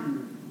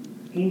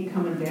mountain, ain't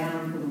coming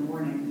down till the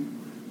morning.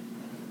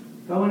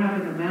 Going up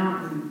in the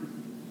mountain,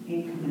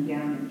 ain't coming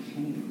down in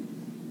chains.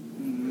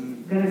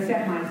 Gonna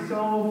set my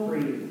soul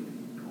free,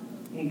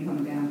 ain't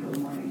coming down till the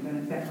morning.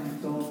 Gonna set my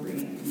soul free,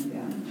 ain't coming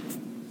down in chains.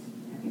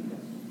 I think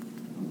that's,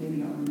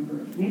 maybe I'll remember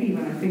it. Maybe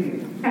when I sing it.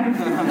 I think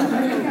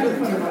that's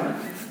what it was.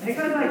 It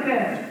goes like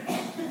this.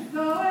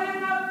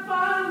 Going up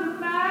on the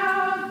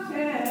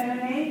mountain,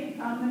 ain't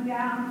coming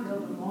down till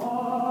the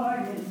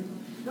morning.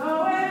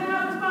 Going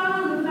up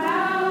on the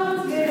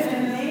mountain,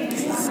 ain't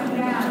coming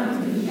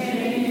down in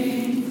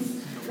chains.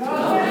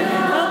 Going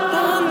up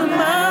on the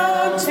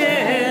mountain,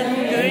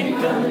 ain't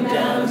coming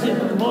down till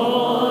the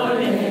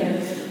morning.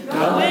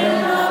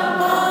 Going up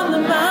on the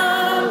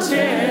mountain,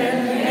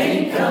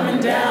 ain't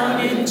coming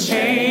down in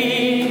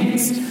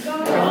chains.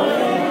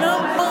 Going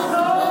up on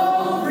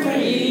the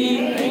free,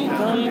 ain't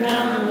coming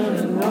down in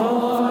the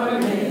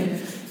morning.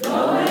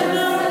 Going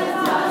up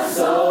my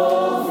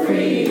soul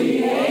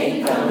free,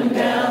 ain't coming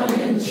down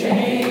in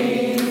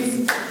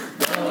chains.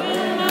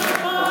 Going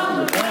up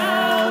on the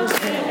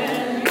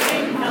mountain,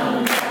 ain't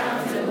coming down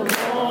till the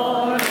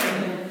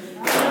morning.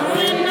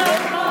 Going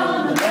up on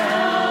the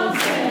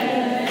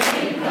mountain,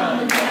 ain't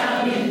coming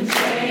down in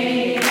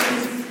chains.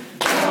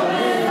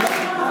 Going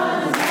up on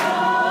the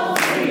soul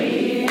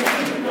free,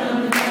 ain't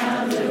coming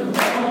down till the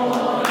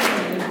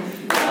morning.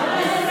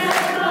 Going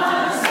up my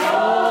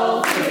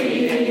soul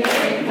free,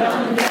 ain't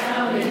coming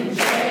down in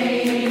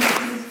chains.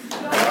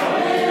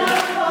 Going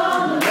up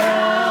on the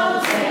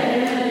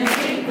mountain,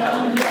 ain't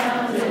coming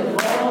down till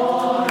the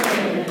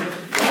morning.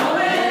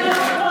 Going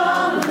up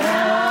on the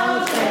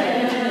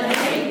mountain,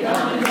 ain't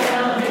coming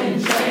down in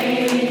chains.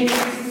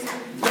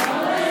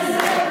 Going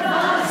up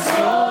my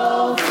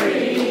soul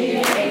free,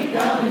 ain't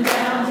coming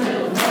down till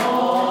the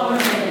morning.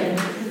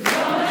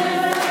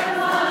 Going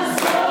up my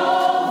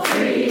soul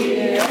free,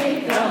 ain't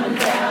coming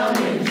down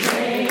in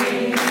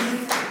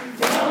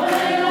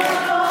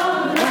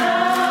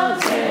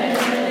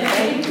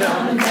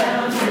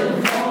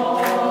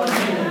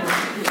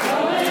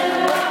chains.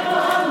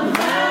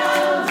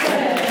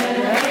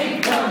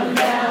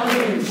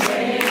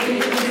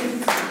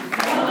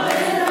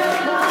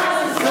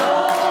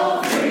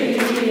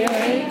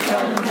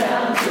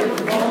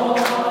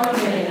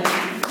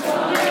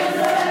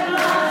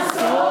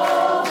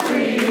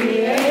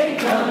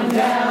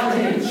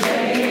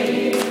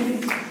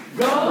 Going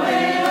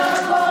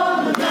up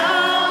on the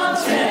mountain,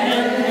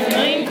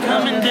 ain't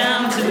coming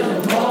down till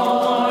the morning.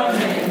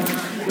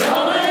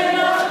 Going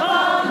up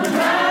on the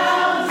mountain,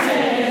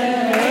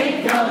 ain't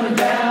coming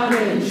down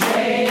in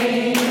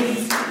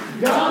chains.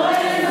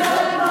 Going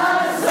up my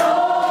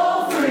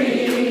soul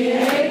free,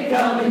 ain't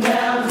coming down till the morning. Going up my soul free, ain't coming down in chains. Going up on the mountain, ain't coming down till the morning. Going up on the mountain, ain't coming down in chains. Going up my soul free, ain't coming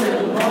down till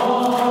the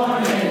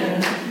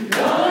morning.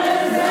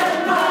 Going up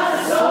my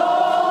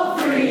soul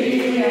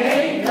free,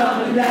 ain't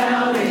coming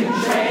down in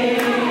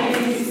chains.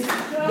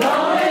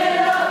 Going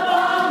up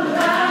on the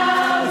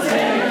mountain,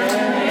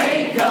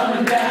 ain't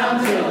coming down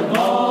till the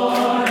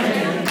morning.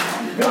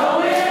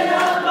 Going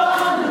up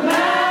on the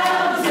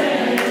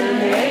mountain,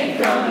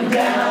 ain't coming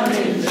down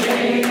in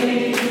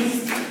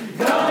chains.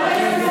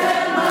 Going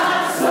up my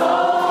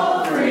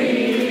soul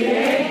free,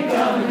 ain't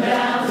coming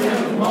down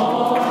till the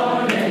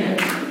morning.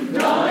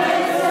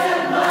 Going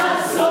up my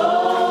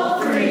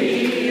soul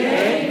free,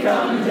 ain't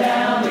coming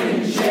down in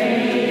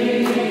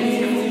chains.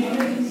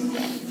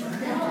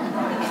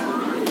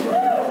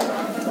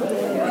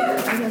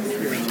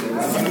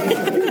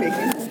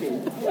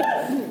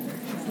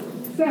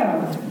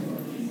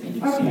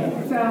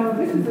 So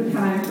this is the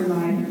time for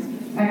my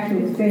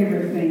actual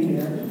favorite thing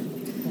here.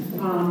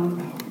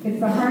 It's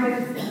the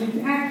hardest, it's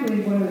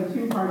actually one of the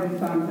two hardest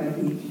songs I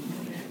teach,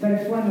 but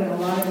it's one that a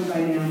lot of you by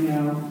now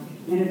know,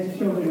 and it's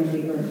Children of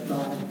the Earth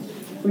Tribe,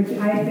 which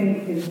I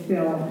think is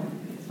still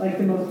like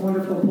the most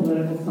wonderful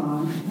political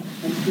song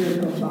and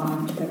spiritual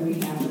song that we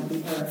have of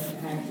the earth,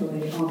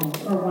 actually,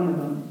 almost, or one of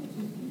them.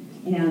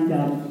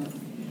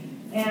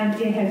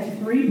 And it has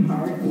three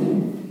parts,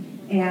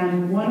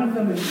 and one of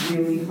them is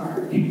really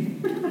hard.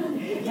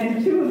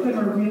 And two of them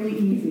are really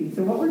easy.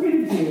 So what we're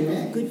going to do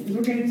is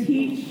we're going to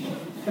teach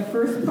the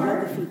first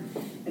part, and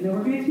then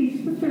we're going to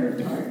teach the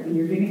third part, and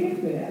you're going to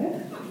get good at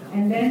it.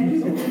 And then we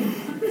will teach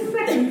the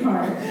second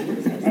part,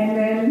 and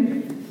then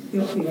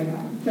you'll see what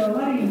happens. So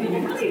how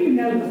many of you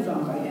know this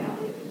song by now?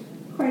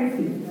 Quite a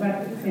few,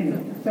 but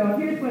anyway. So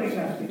here's what it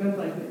goes. It goes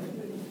like this.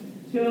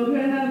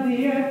 Children of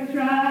the earth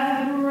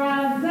tribe,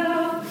 rise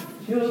up.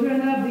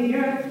 Children of the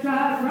earth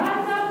tribe,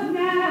 rise up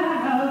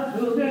now.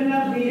 Children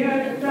of the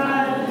earth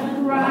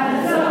tribe,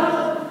 rise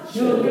up.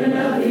 Children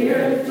of the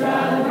earth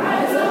tribe,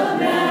 rise up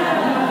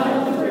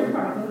now. The third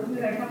part, so let's do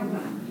that a couple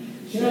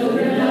times.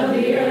 Children of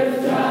the earth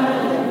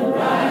tribe,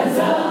 rise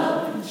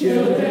up.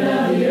 Children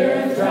of the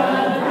earth tribe.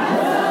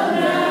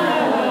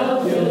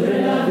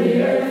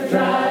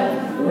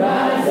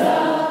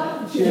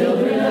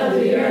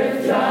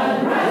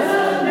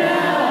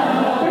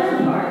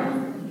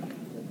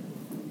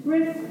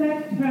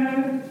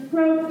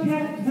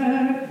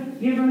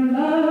 Give her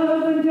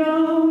love and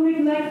don't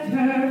neglect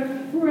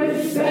her.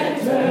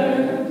 Respect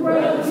her,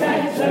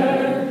 protect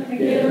her.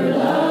 Give her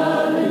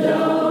love and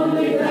don't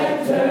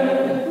neglect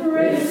her.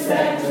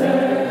 Respect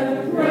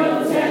her,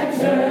 protect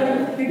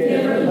her.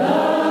 Give her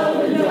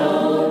love and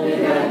don't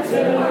neglect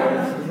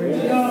her.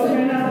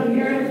 Children of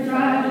the earth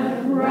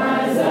tribe,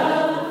 rise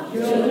up.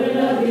 Children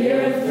of the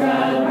earth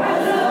tribe,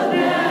 rise up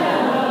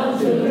now.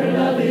 Children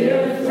of the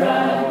earth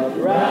tribe,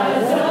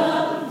 rise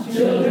up.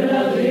 Children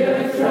of the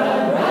earth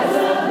tribe, rise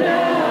up now.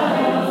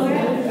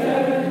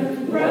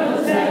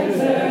 Protect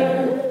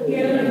her,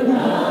 give her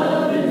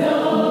love and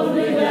don't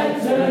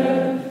neglect her.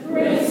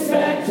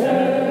 Respect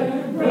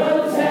her,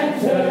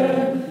 protect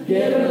her,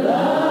 give her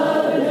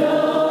love and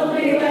don't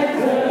neglect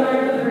her.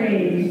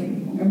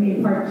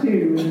 Part 2, in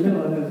the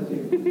middle of those two.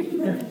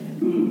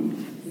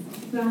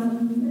 Some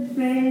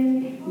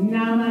say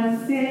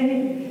namaste,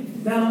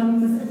 some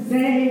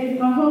say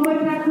Ahoma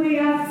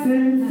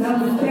Takwiyasin,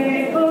 some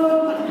say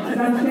oh,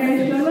 some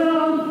say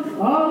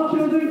shalom. All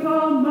children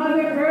call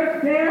Mother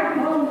Earth their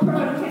home.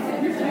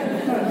 Protect.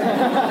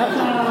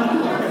 Some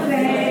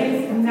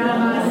say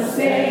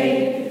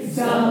namaste,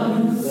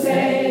 some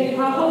say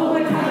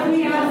Ahoma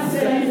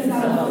Takwiyasin,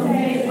 some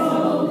say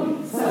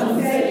oh,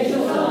 some say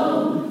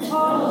shalom.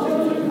 All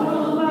children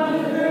call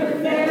Mother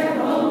Earth their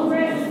home.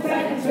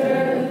 Respect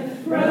her,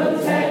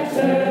 protect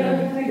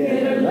her,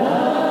 give her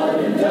love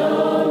and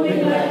don't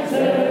neglect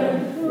her.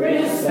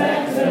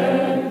 Respect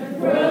her,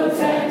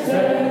 protect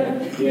her,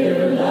 give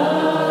her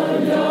love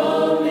and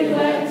don't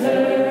neglect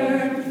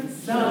her.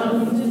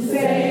 Some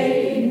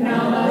say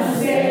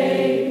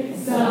namaste,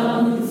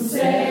 some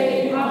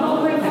say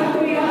Ahoma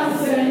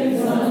Takwiyasin,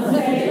 some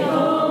say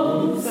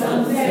home,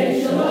 some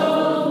say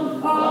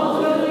shalom.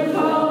 All children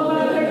call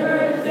Mother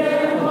Earth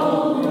their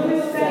home.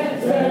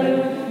 Respect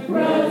her,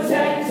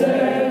 protect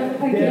her,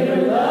 give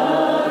her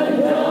love and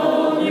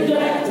don't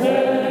neglect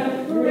her.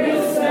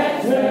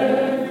 Respect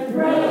her,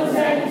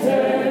 protect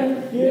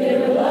her, give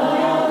her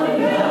love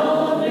and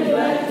don't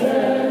neglect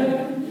her.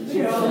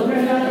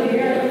 Children of the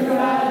earth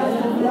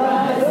tribe,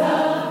 rise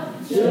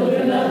up.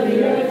 Children of the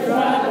earth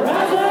tribe,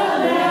 rise up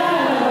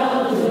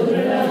now.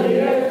 Children of the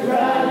earth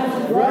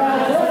tribe,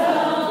 rise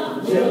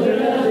up. Children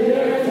of the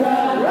earth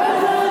tribe,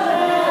 rise up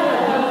now.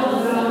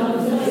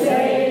 Some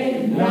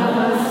say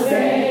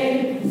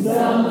namaste,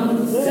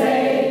 some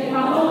say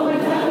Ahoma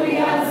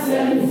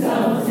Takwiyasin,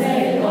 some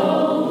say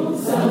home,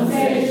 some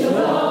say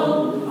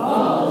shalom.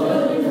 All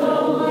children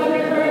call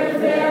Mother Earth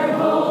their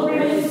home.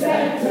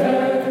 Respect her,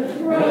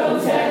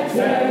 protect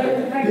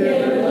her,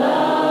 give her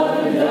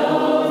love and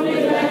don't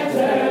neglect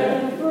her.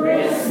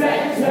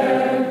 Respect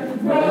her,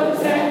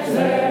 protect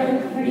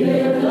her,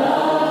 give her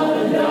love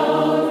and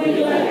don't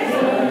neglect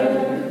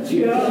her.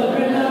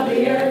 Children of the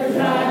earth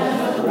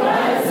tribe,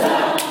 rise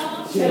up.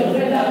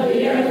 Children of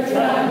the earth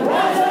tribe,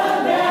 rise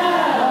up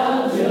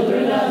now.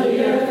 Children of the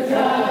earth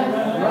tribe,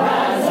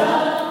 rise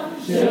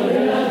up.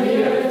 Children of the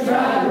earth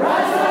tribe,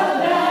 rise up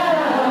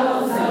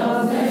now.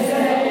 Some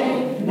say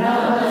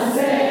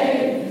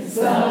namaste,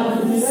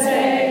 some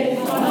say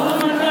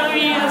Ahoma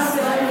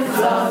Takwiyasin,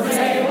 some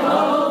say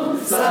home,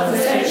 some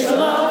say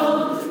shalom.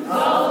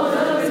 All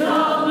children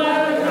call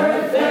Mother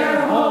Earth their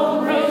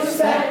home.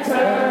 Respect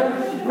her,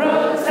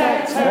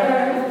 protect her,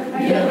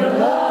 give her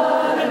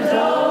love and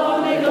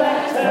don't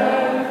neglect her.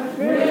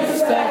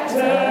 Respect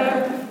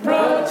her,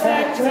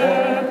 protect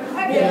her,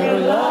 give her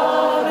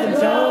love and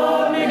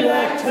don't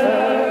neglect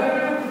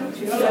her.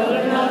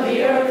 Children of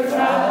the earth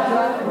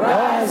tribe,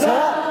 rise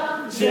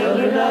up.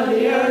 Children of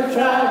the earth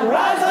tribe,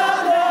 rise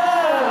up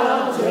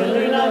now.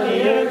 Children of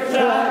the earth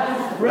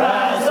tribe,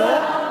 rise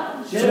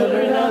up.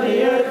 Children of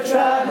the earth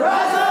tribe,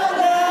 rise up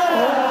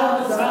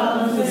now.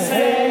 Some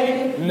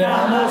say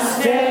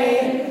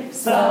namaste,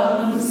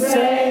 some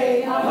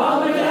say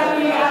Ahoma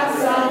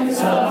Takwiyasin,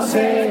 some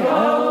say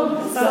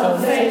home,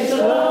 some say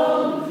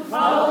shalom.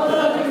 All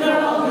children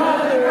call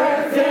Mother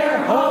Earth their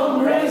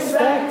home.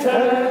 Respect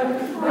her,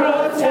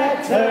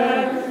 protect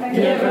her,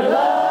 give her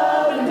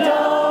love and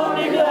don't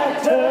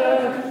neglect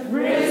her.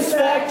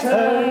 Respect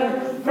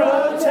her,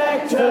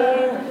 protect her,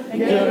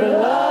 give her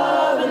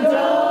love and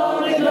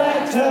don't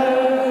neglect her.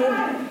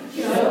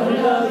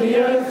 Children of the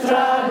earth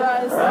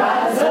tribe,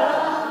 rise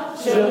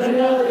up. Children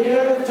of the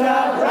earth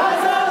tribe,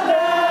 rise up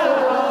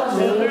now.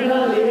 Children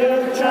of the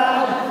earth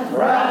tribe,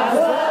 rise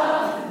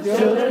up.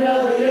 Children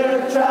of the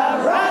earth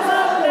tribe, rise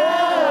up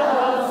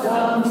now.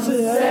 Some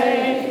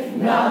say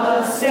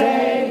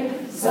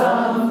namaste,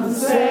 some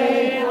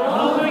say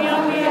Ahoma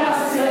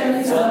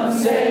Takwiyasin, some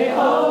say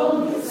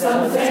home,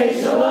 some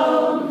say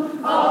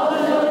shalom. All the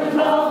children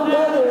call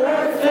Mother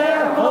Earth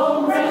their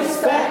home.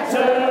 Respect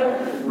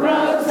her,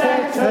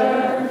 protect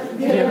her,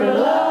 give her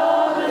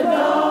love and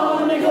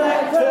don't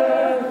neglect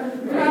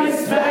her.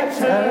 Respect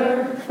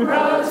her,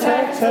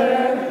 protect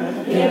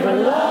her, give her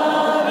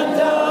love and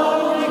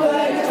don't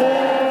neglect her.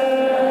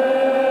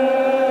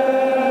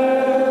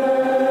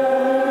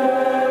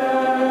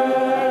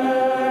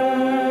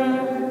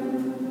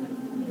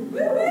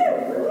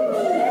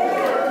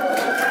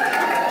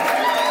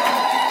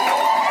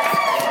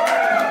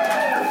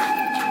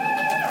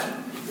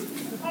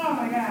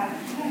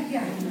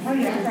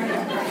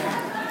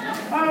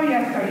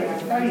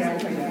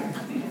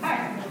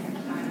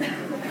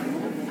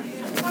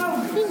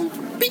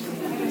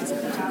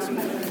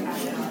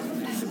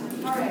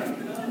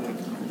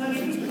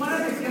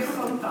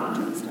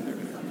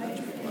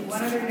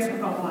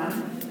 difficult one,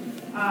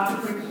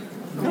 which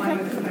the one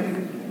that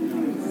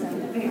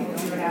I think we'll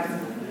see what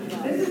happens.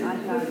 This is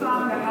the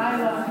song that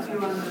I love to do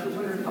on the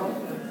winter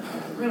solstice.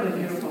 It's really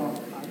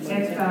beautiful.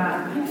 It's,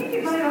 I think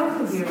it might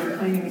also be a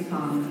reclaiming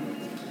song.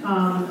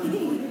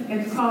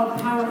 It's called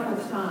Powerful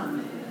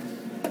Sun.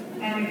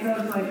 And it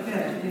goes like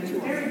this. It's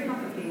very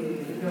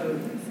complicated. It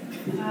goes,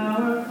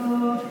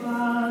 powerful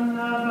sun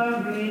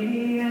of a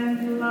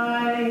radiant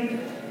light,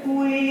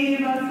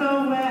 weave us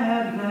a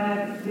web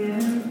that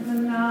spins the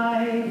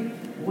night,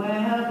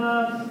 web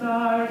of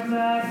stars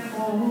that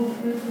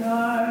holds the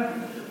dark,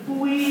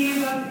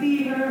 weave us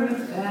the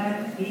earth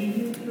that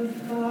feeds the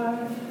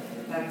spark.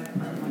 That's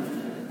part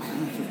one.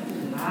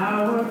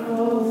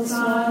 Powerful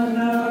sun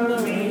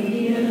of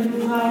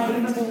radiant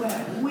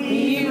light,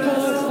 weave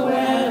us a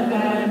web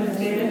that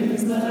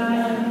spins the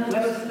night,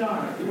 web of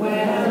stars,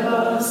 web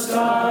of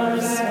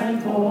stars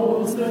that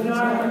holds the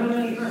dark of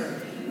the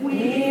earth.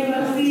 Weave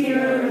us the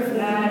earth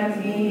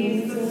that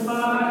feeds the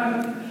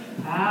spark.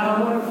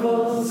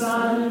 Powerful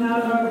sun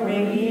of a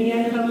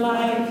radiant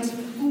light,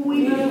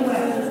 weave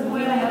us a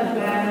web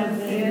that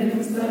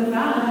spins the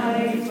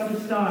night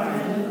of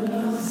stars.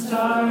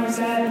 Stars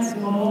that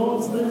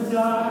holds the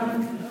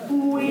dark.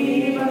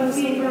 Weave us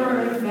the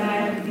earth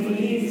that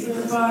feeds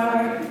the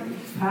spark.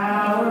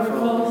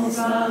 Powerful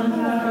sun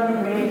of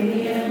a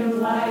radiant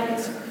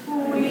light,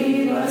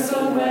 weave us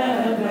a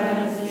web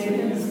that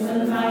spins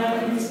the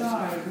night.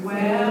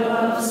 Web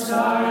of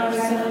stars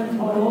that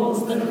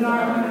holds the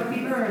dark of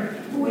the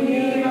earth.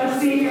 Weave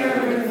us the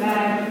earth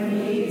that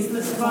feeds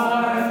the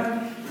spark.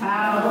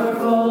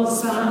 Powerful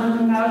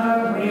sun of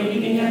a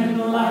radiant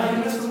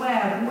light,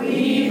 web.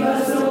 Weave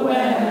us a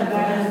web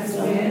that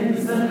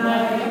spins the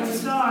night.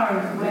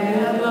 Stars,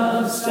 web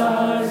of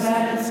stars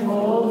that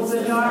holds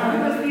the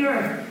dark of the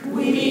earth.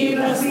 Weave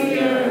us the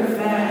earth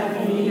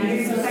that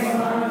feeds the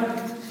spark.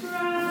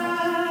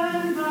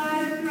 Strand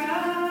by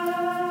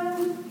strand,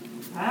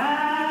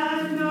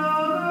 hand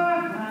over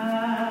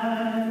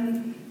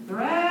hand,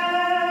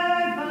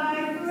 thread by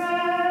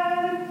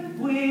thread,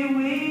 we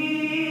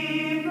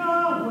weave a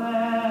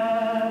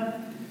web.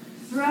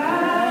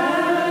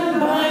 Strand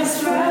by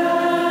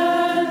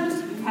strand,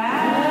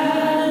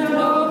 hand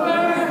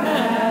over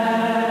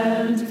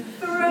hand,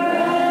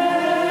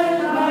 thread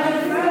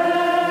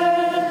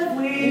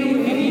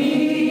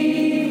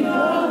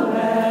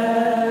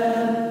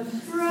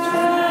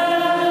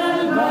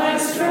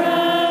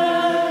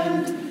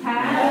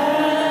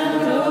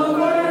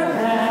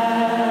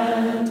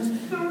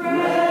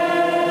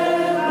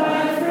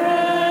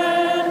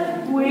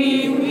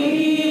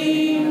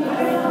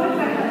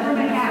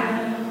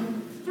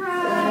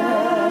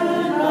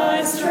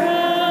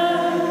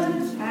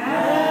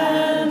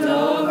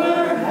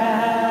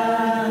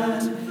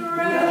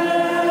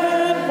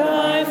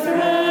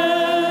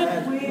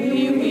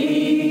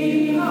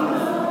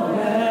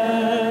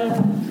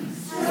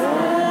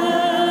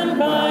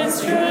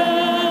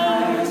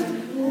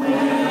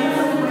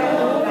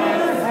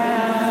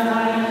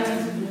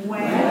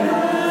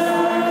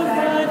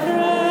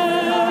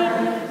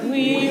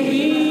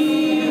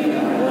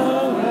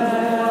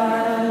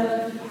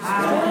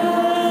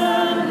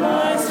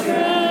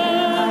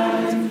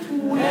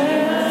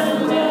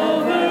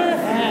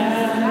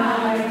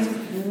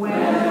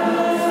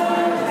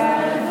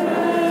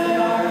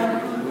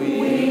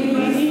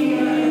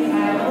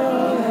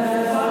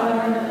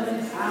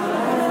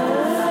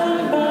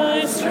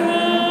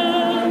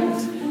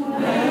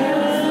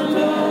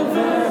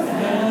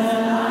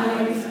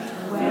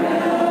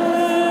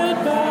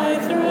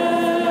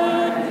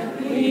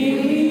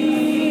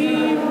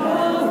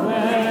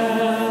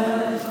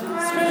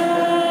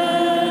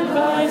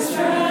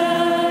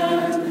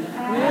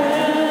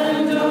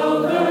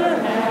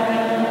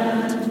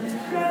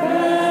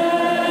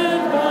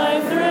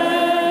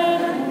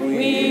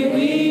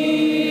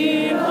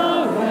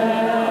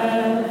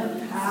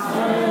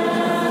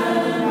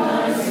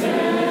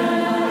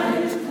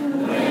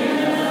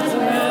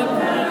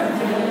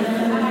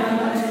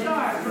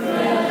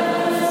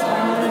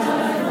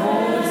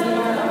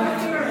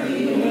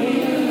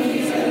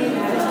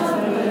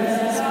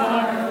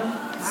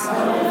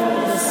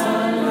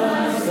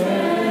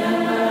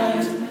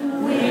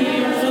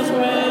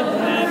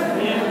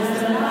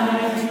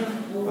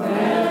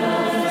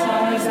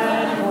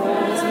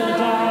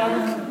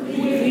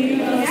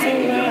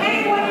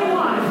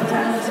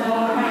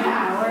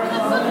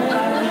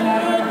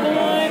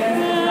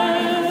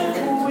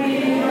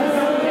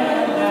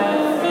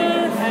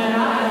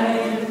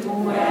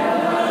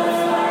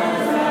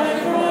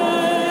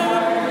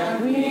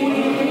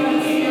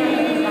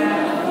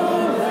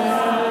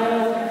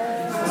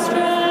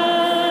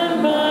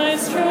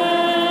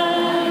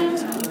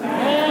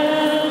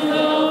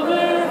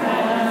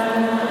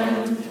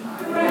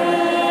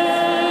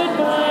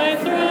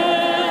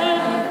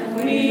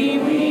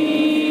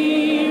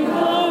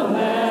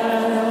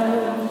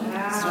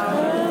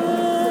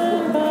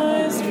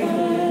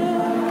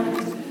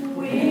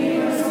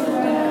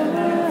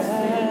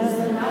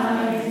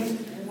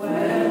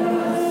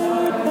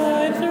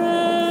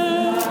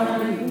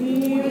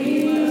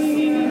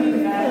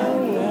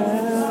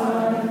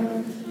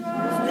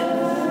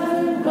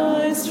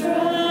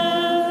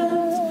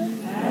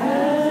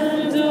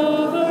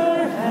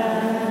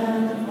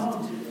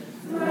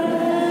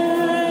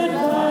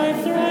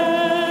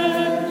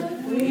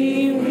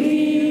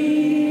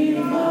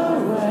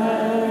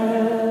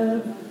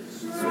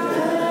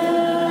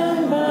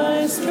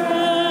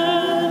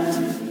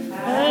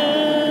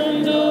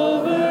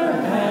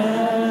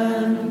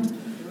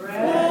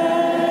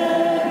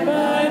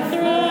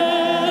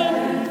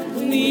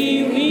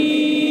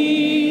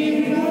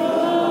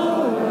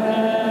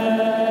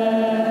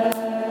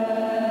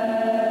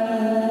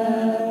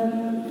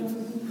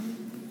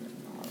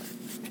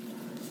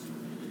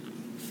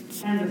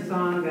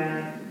song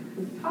that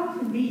was taught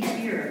to me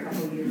here a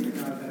couple of years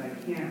ago that I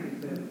can't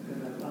resist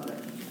because I love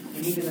it.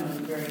 And even though it's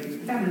very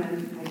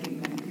feminine, I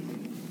think that's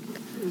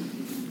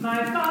my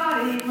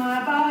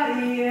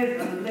body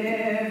is a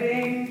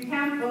living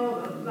temple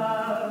of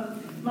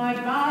love. My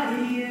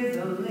body is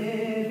a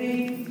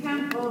living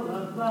temple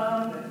of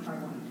love. That's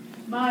part one.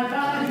 My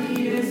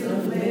body is a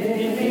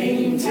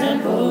living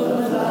temple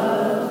of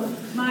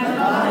love. My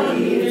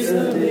body is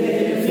a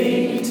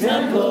living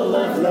temple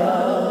of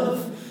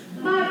love.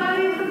 My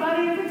body is the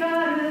body of the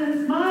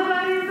goddess. My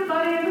body is the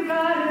body of the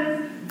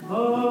goddess.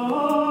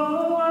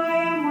 Oh, I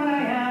am what I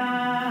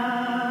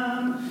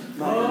am.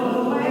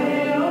 Oh, I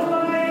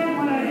am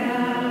what I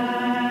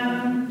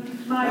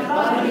am. My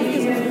body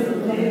is a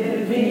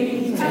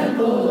living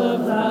temple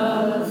of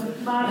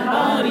love. My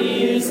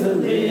body is a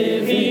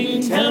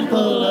living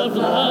temple of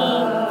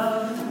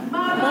love.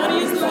 My body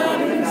is the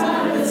body of the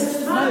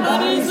goddess. My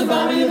body is the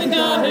body of the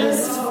goddess.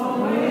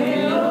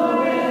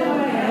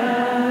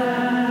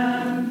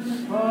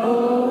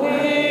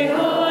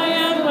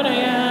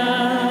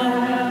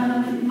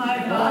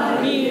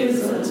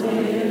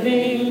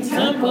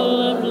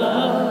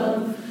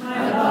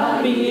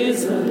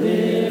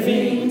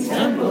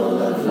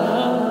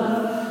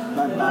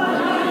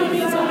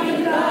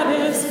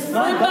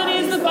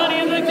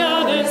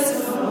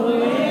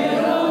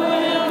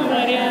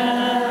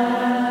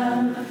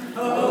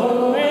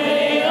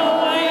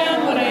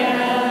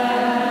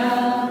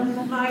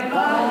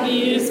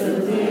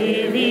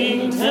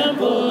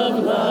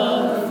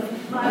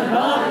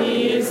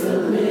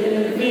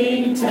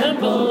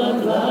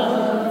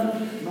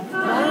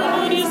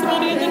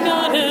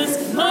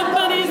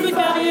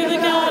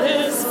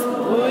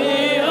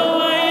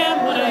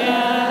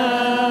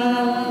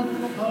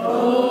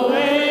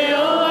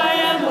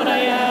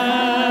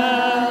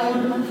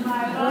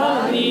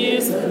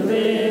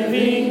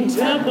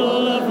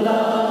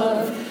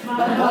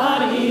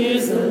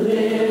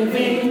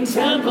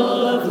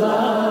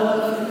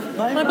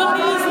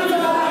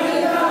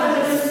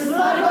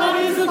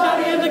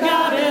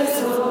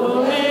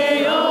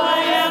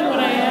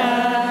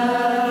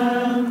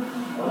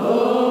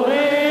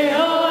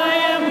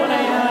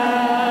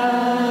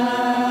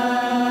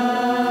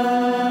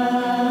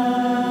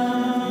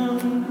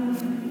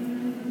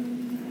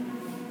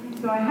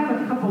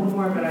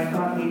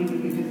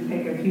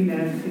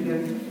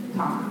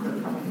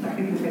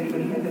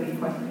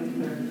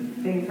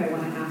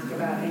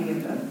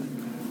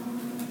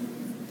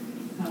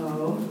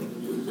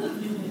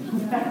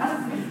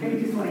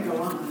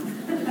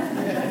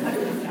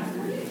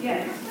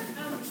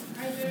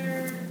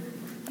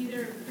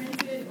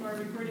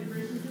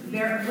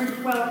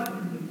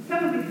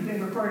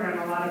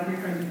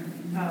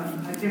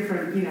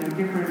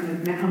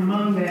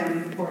 Among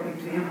them, for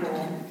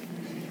example,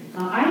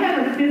 I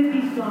have a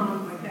 50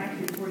 song, it's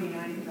actually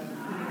 49 because I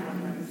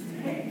was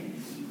sitting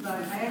but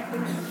I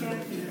actually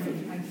can't do it.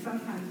 I'm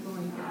sometimes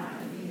going down,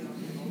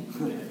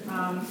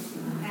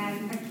 and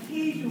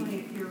occasionally,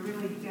 if you're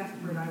really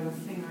desperate, I will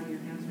sing on your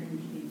answering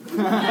machine.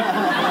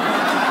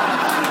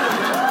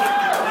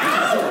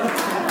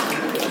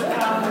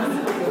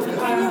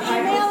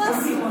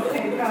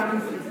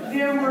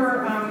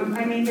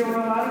 There were a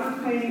lot of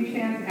proclaiming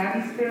chants,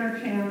 Abby Spinner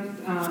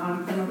chants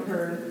on some of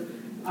hers,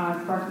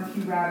 Sparks the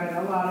Tea Rabbit, a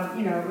lot of,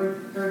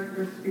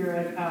 Earth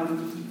Spirit.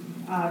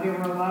 There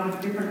were a lot of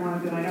different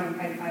ones, and I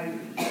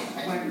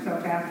went so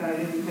fast that I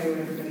didn't say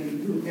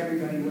who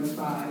everybody was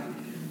by.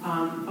 There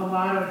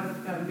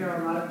are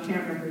a lot of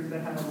chant records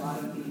that have a lot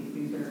of these.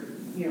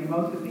 These are,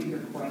 most of these are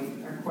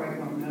quite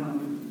well known.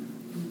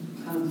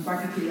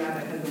 Sparks the Tea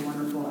Rabbit has a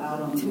wonderful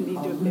album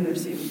called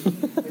Synergy,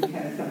 which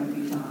has some of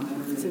these on.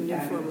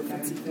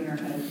 Abby Spinner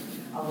has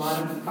a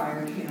lot of the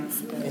fire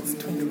chants. It's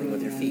twinkling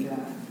with your feet.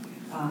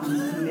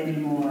 Many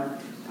more.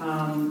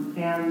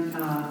 And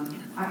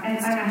I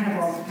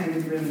have all kinds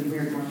of really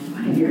weird ones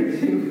on here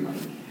too,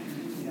 like,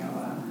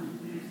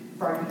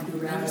 Sparks the Tea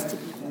Rabbit,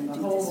 and the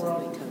whole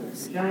world,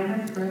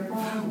 vagina, spread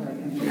long,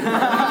 there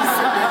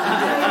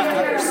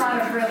are a lot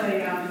of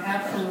really,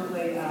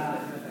 absolutely,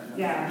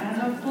 and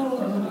the full,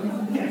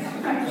 yes,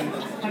 right.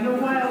 And the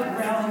wild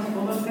realm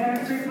full of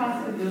every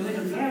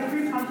possibility.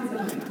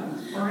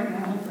 Or in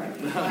hell, right.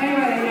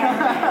 Anyway,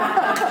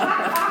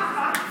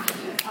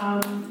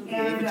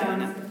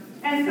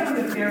 and some of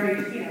the very,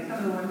 some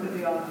of the ones that we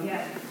all know.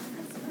 Yes.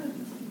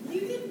 You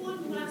did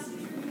one last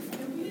year,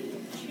 and you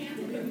didn't chant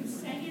it, but you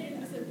sang it,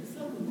 and it was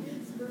so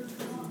weird,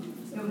 spiritual.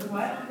 It was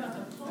what? About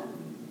the Pope.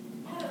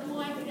 Had a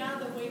line out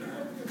of the way,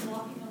 you're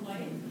blocking the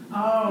light.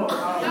 Oh my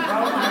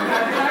God!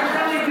 Did I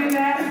really do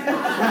that?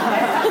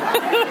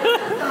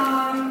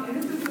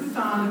 This is a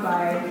song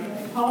by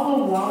Paula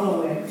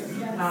Wolowitz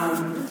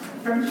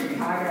from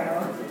Chicago,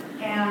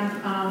 and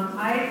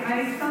I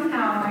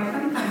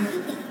sometimes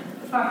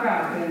fuck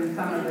up in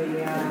some of the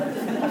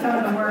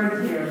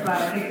words here,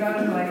 but it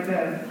goes like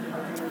this. If I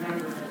can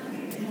remember.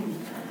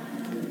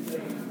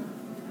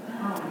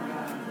 Oh my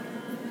God.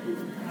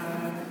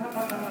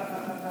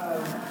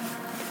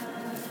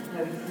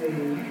 Let's see.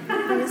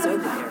 It's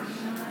over there.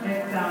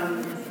 It's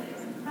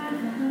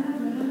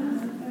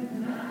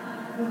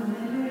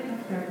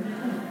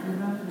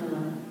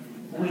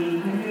We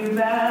can do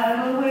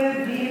battle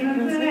with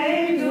demons and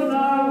angels.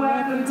 Our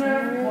weapons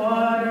are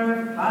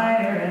water,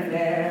 fire, and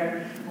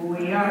air.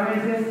 We are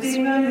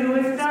resisting the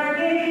newest dark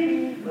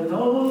age with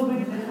old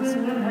witches,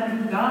 wisdom,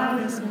 and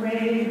godless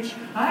rage.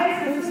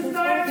 Isis,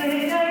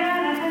 Astarte,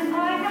 Diana, and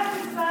I have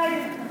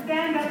decided to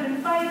stand up and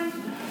fight.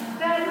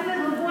 That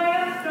little boy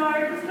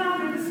upstart who's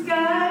conquered the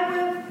sky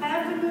will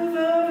have to move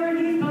over.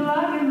 He's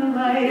blocking the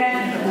light.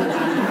 And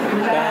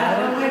we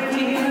battle with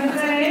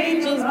demons and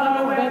angels.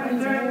 Our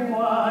weapons are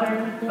water,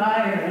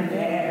 fire, and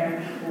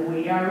air.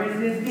 We are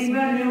resisting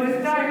the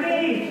newest dark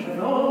age with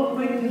old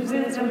witches,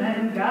 wisdom,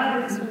 and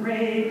goddess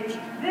rage.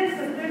 This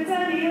is the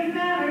study of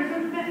matters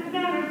of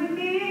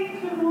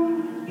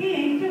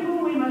being to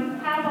whom we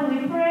must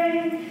happily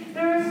pray.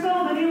 There are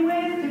so many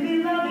ways to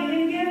be loving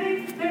and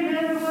giving. There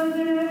never was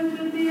and never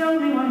should be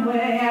only one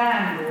way.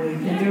 And we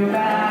can do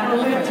battle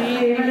with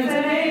demons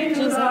and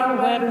angels. Our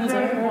weapons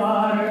are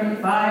water,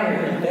 fire,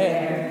 and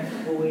air.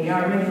 We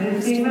are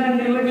resisting the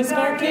newest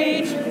dark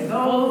age with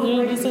old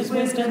witches,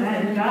 wisdom,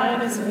 and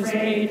goddess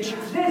rage.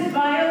 This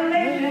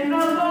violation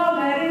of all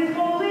that is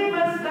holy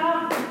must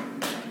stop.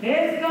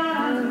 It's gone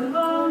on too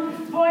long.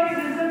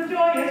 Voices of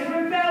joyous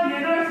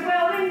rebellion are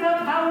swelling. The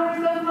powers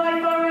of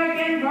life are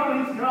again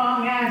growing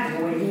strong.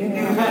 And we can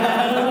do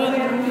battle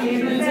with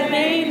demons and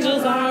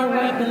angels. Our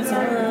weapons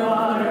are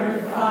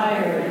water,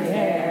 fire, and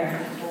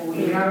air.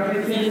 We are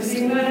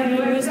resisting the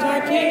newest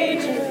dark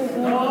age with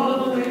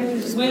old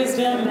witches,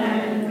 wisdom,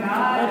 and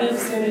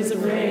goddesses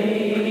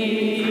rage.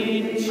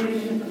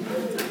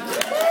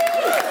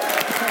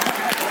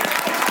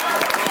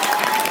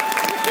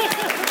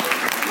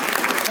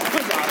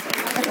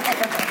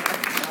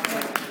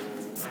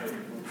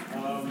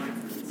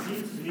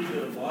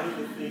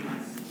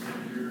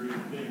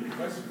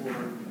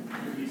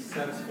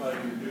 Satisfied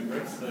with your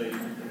website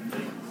and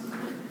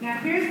links. Now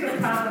here's the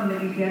problem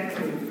that you get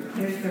to.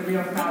 Here's the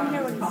real problem.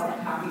 It's called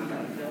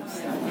copyright.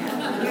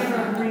 We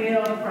have a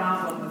real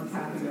problem with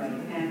copyright.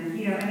 And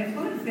and it's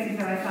one of the things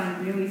that I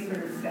find really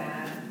sort of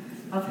sad.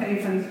 I'll tell you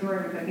a funny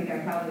story, which I think I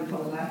probably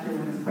told last year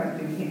when this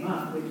question came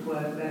up, which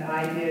was that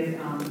I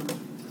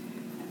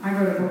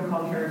wrote a book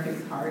called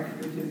Heretic's Heart,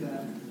 which is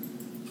a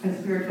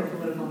spiritual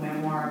political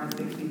memoir of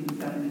the 60s and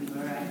 70s,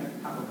 where I have a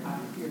couple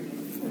copies here.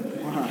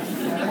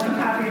 One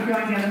copy of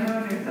Going Down the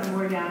Moon, there's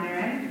somewhere down there,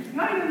 right?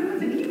 Going Down the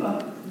Moon's an ebook.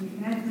 You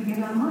can actually get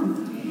it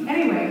online.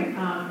 Anyway,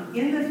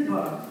 in this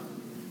book,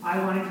 I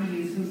wanted to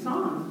use some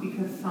songs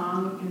because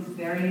song is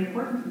very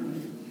important to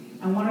me.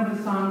 And one of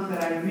the songs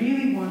that I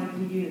really wanted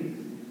to use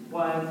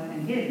was,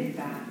 and did in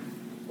fact,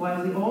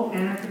 was the old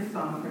anarchist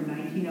song from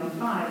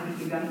 1905,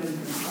 Giga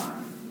Duncanson Fry,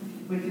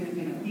 which is,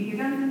 Giga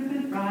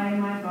Duncanson Fry,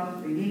 my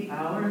thoughts free me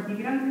power.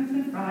 Giga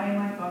Duncanson Fry,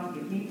 my thoughts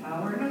give me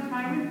power. No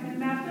tyrant can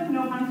map them,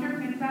 no hunter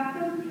can trap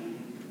them,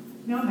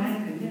 no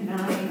man can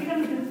deny. Giga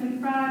Duncanson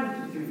Fry,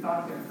 which is your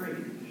thoughts are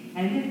free.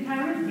 And if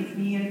tyrants take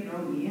me and throw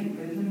me in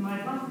prison, my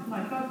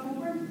thoughts will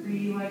burn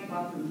free like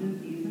blossoms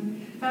in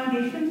season.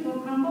 Foundations will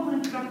crumble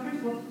and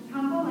structures will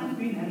tumble and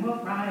free men will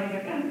cry.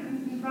 Giga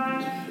Duncanson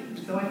Fry.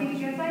 So I think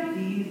yes, I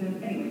please,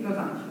 and anyway, it goes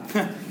on.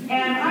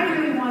 And I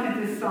really wanted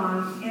this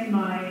song in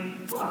my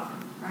book,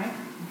 right?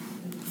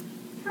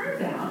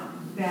 Turns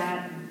out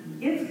that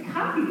it's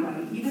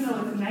copyright, even though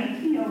it's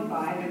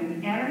 1905 and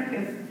an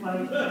anarchist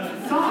song.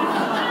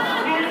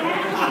 And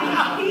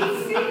actually, Pete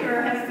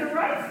Seeger has the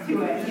rights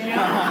to it, And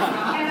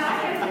I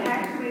had to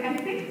actually, I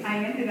think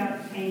I ended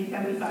up paying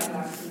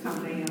 $75 for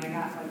something, and I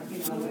got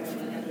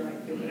whatever, I had the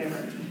right to whatever.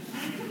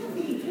 I couldn't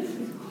believe this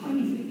is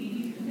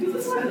crazy. This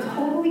is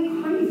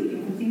totally crazy,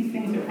 because these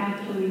things are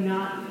actually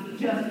not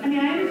just, I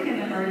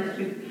understand that artists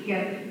should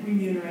get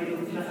remunerated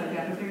and stuff like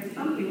that, but there's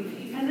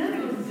something. And then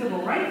there was a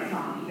civil rights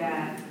song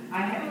that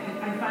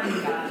I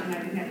finally got, and I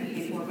didn't have to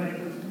pay for, but it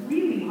was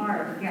really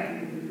hard to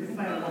get, because it was written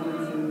by a woman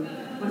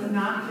who was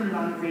not turned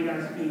on the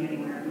radar screen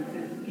anywhere.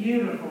 It's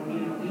beautiful,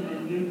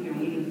 even used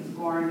and even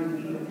scorned, and we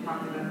even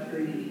talked about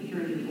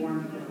Jersey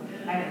Born, because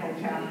I had a whole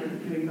chapter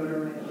doing voter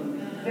rights in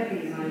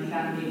Mississippi, and I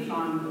sat in the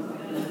song,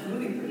 it was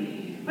moving for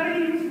me. But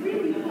it was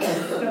really cool.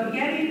 So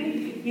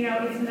getting,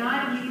 it's not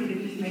easy to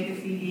just make a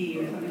CD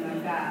or something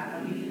like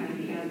that. These kind of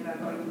bands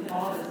that going through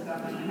all this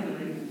stuff, and I had a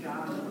really good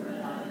job over it.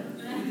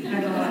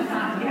 Spend a lot of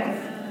time, yes.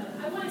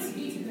 I want to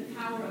speak to the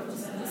power of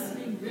just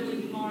listening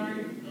really hard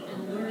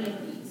and learning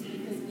these,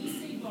 because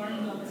E.C.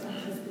 Barnwell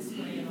teaches this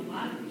way, and a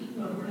lot of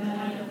people who are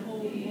trying to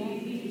hold long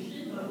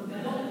position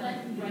won't let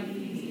you write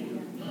things down.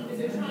 Because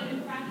they're trying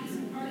to practice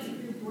parts of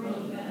your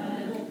brain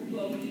that won't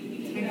flow.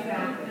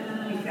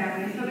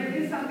 Exactly. So there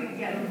is something,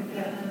 Can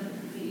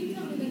you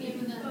tell me the name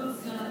of that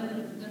song,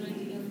 the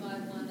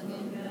 1905 one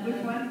again?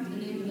 Which one? The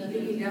name of the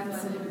 1905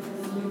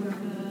 one.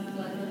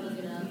 So I can look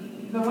it up.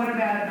 The one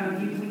about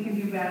we can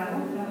do battle?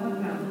 That one?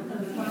 No.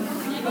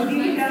 Oh,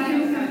 Giga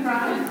Duncanson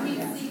Fry?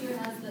 Pete Seeger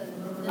has the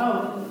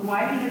why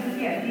he doesn't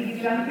get Giga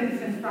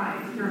Duncanson Fry?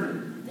 It's German.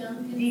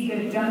 Giga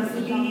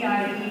Duncanson,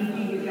 D-I-E,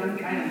 Giga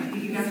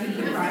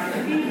Duncanson Fry.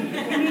 It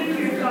means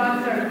your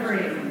thoughts are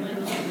free.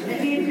 It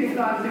means your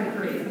thoughts are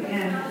free.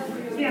 And,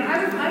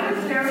 I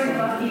was very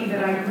lucky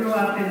that I grew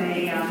up in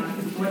a,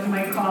 what you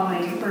might call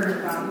a sort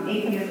of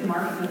atheist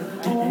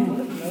Marxist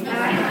home. And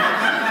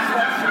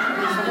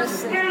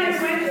I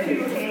went to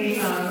a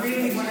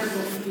really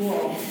wonderful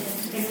school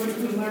in which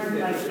we learned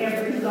like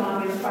every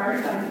song in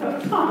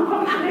Farsight song.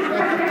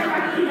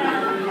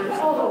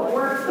 All the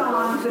work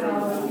songs and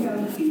all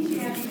the sea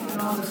chanties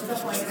and all the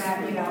stuff like that,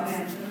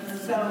 and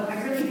so I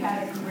really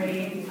had a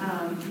great,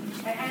 and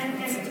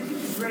it's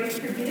just a great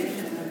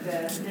tradition of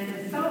this, and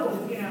it's so,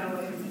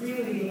 it's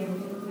really,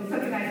 it's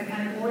something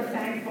I'm more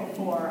thankful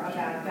for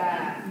about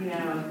that, and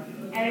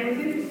it was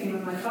interesting,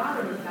 when my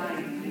father was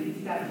dying, and he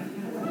stopped, he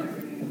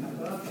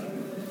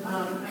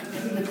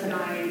was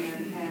dying,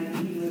 and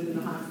he was in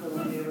the hospital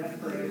under a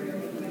respirator and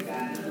things like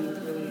that, and he was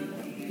really in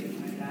pain and things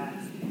like that.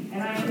 And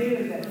I knew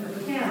that for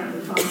him,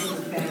 the songs of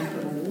the Spanish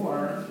Civil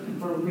War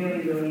were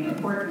really, really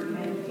important,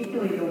 and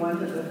particularly the ones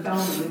that the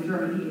Fellman, the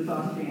German, he was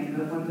Austrian,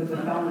 the ones that the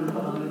Fellman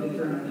put on with the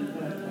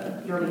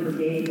German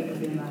brigade that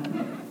was in the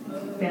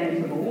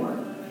Spanish Civil War.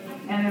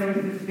 And there was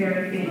this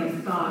very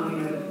famous song,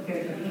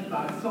 there's the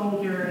Peacock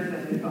Soldiers,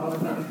 and there's all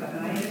this other stuff,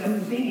 and I ended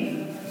up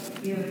singing.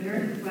 The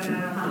nurses went out of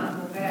the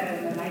hospital bed,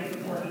 and the night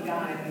before he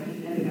died, I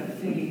just ended up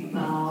singing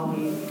all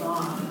these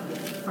songs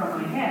from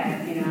my head,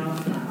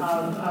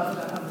 of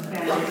the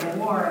Spanish Civil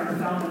War, and the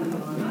Fellman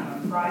song,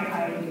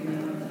 Freiheit,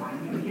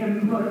 Anyway,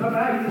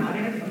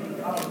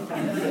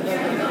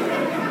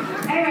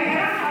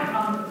 I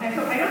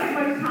don't have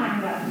much time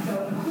left, so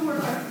 2 more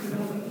questions, 2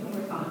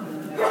 more songs,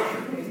 and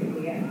that's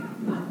basically it.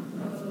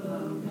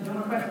 No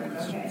more questions,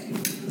 okay.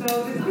 So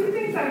the 2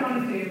 things I want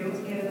to do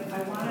is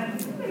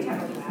somebody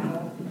have a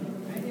rattle?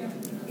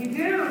 You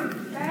do?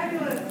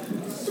 Fabulous.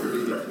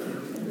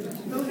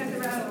 Who has the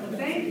rattle?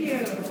 Thank you.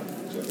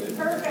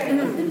 Perfect.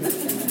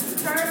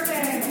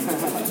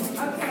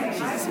 Okay,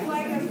 I would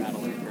like us to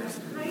do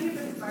kind of a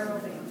spiral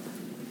dance.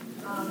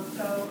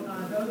 So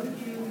those of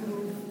you who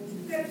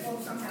sit will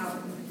somehow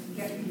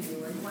get to you,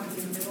 or you want to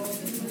be in the middle, or in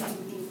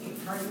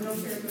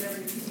wheelchairs, whatever,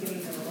 you can be in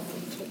the middle.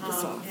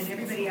 And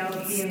everybody else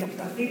be in a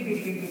big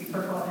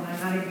circle, and I'm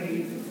not even going to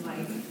use this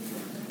mic.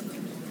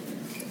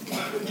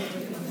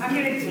 I'm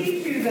going to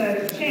teach you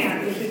the chant,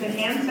 which is an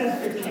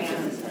ancestor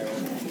chant,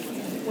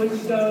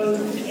 which goes,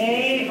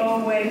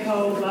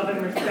 A-O-Way-Ho, love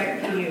and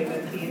respect to you.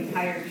 That's the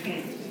entire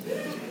chant.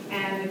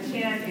 And the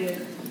chant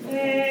is,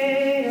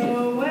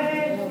 A-O-Way-Ho,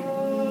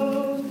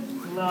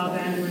 love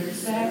and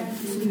respect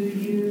to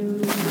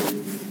you.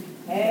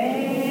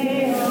 A-O-Way-Ho,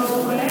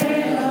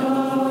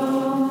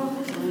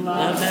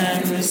 Love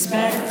and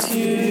respect to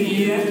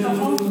you. That's the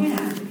whole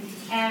chant.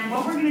 And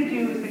what we're going to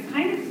do is the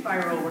kind of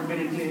spiral we're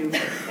going to do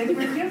is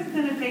we're just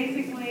going to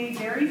basically,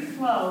 very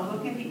slow,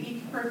 look into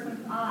each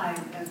person's eyes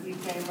as we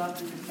say love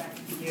and respect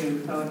to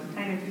you. So it's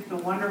kind of just a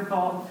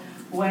wonderful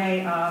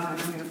way of, I'm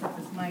going to put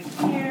this mic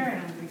here,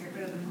 and I'm going to get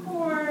rid of the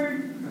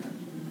cord.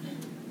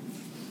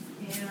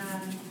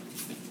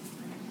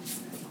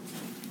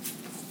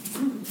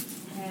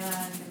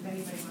 And if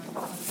anybody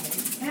wants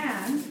to,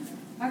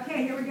 okay,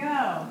 here we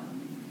go.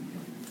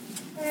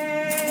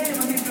 Hey,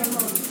 we're going to go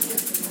home.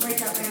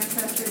 Wake up,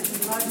 ancestors. We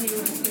love you,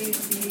 and please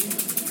be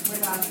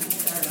with us,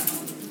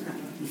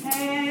 etc.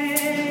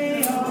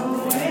 Hey,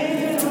 oh,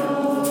 hey, oh.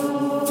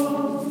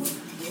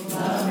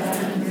 Love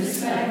and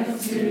respect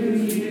to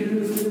you.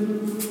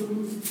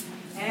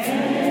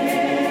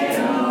 Hey,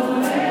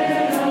 oh,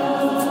 hey, oh.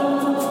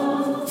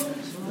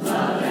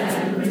 Love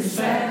and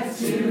respect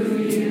to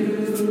you.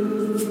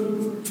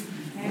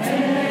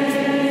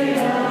 Hey,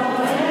 oh,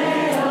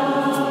 hey, oh.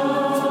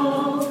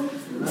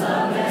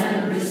 Love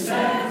and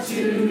respect to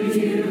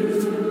you.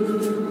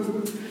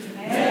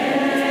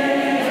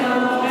 Hey,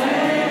 oh,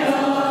 hey,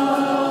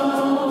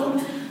 oh.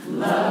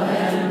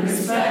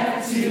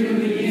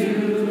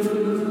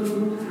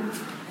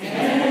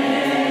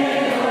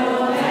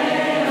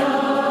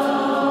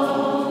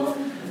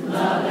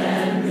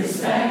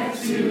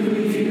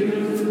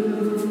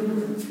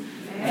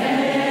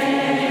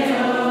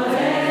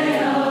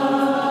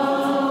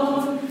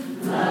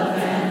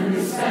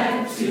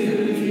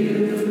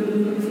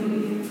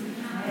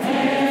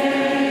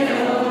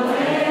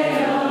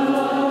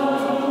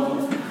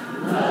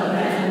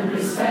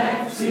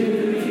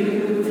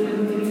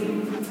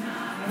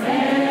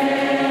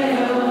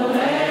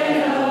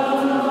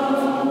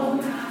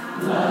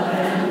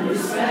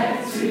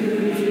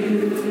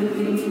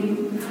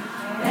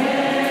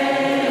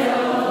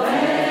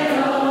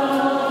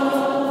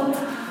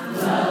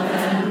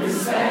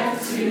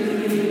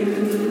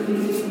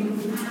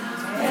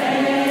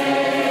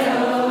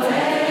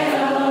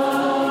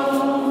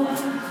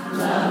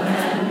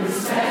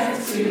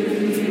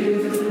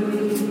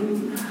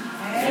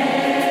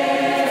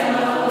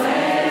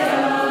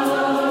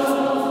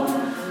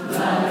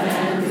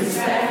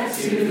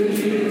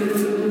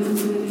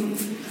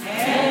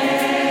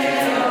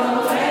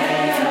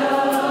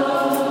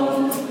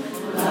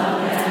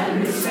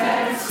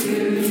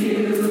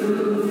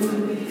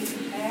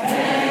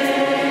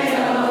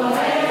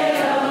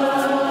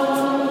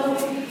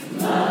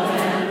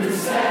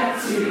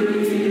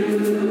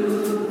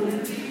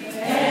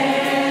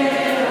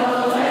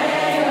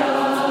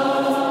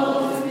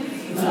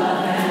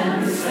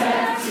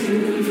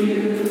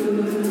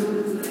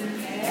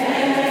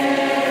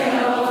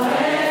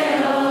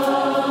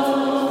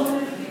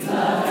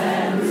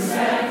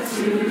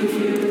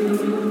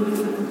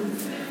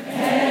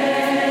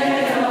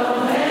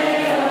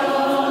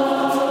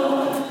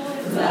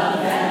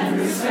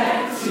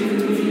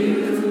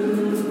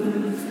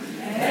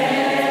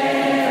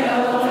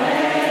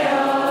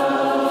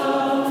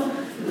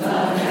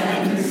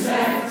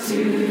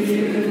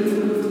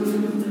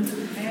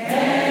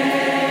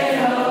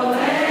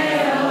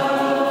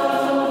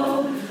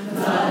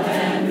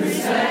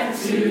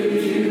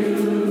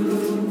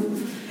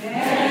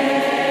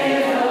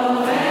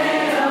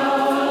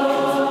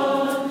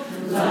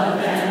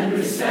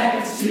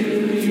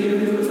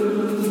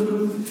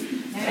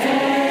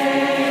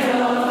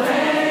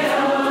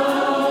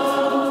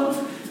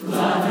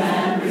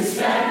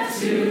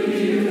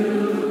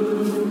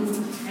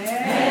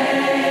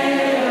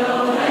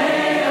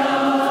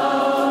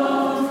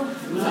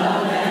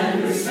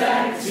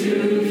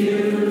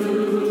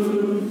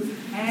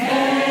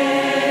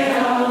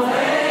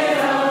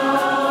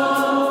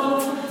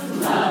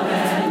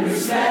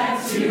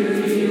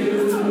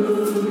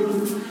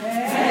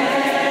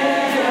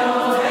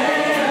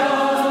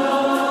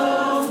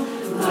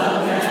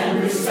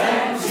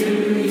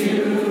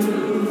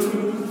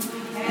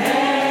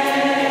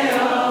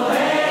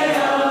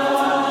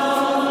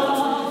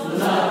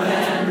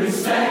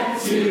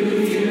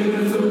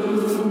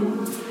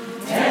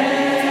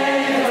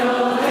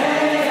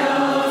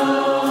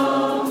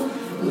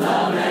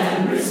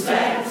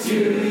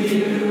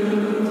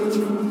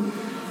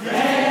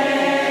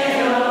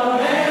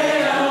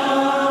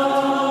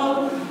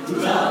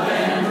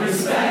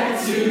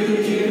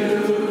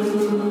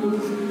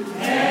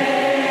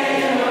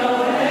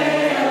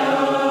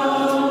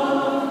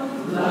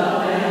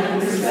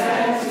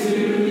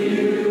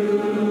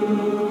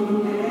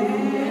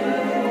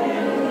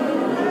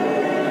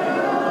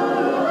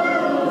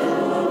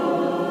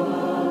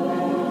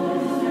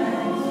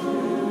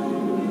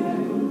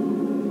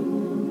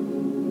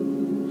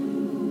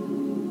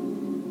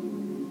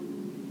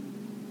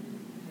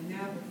 And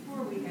now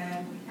before we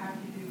end, we have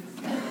to do the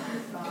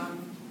signature song,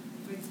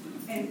 which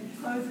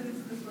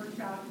closes this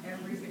workshop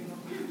every single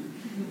time.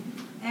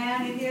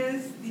 And it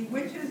is the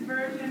Witches'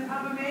 version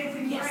of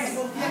Amazing Grace.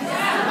 So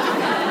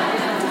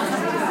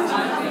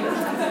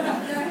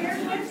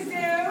here's what you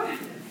do.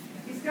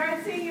 You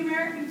start singing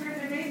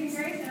Amazing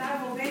Grace, and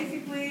I will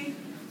basically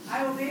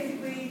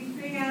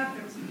sing out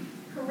the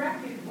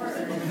corrected words.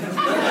 And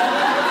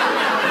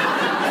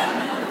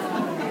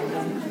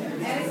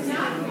it's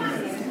not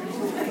funny.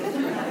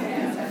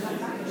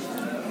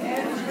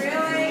 It's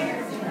really,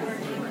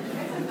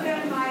 this has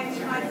been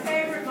my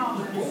favorite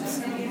moment in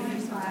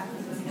these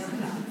classes.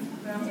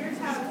 So here's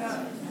how it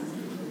goes.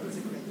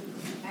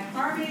 And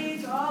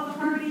harmonies, all the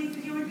harmonies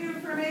that you would do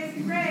for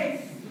Amazing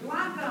Grace, you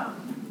want them.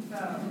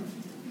 So,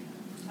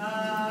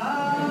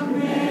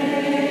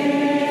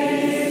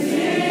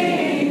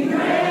 Amazing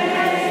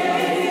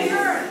Grace,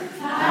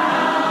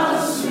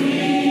 how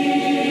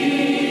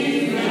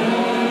sweet the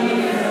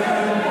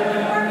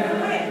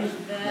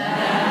earth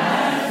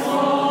that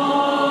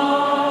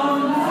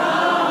formed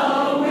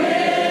the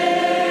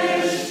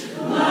witch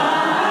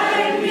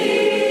like me.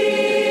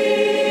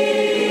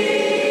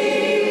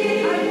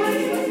 I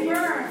once was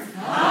burned.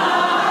 I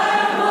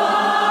was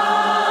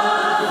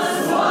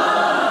burned.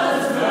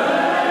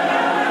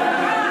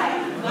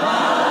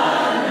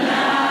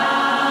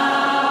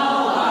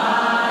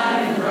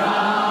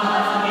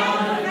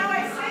 But now I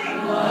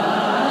sing.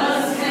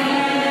 Was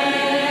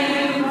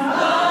hanged,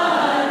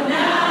 but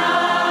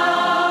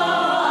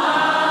now I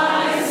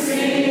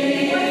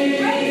sing. Was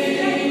grace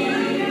that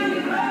grew down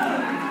the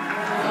road.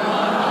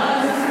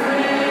 Was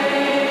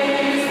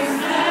grace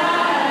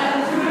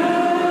that grew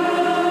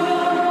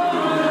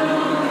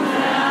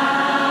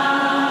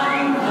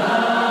down the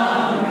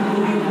road.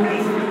 And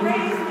grace that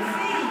raised the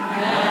sea.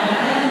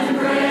 And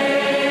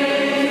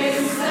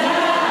grace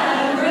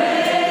that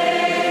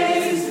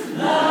raised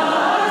the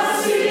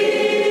sea.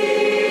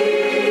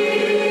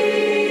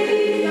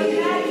 The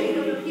magic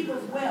of the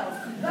people's will.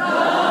 The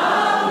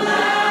magic of the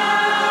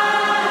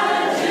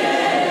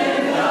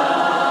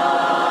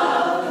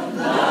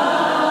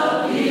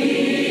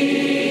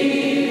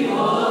people's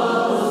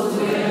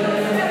will.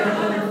 Set the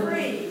mother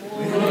free.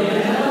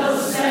 Will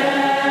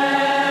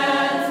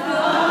set the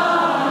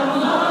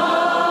mother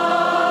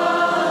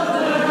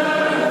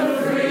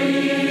free.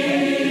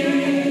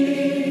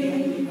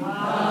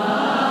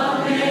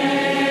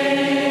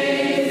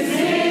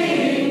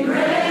 Amazing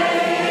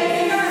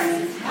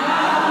grace,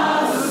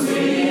 how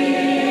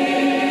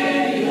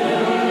sweet the earth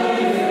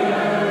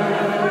that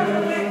formed a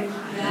witch like me.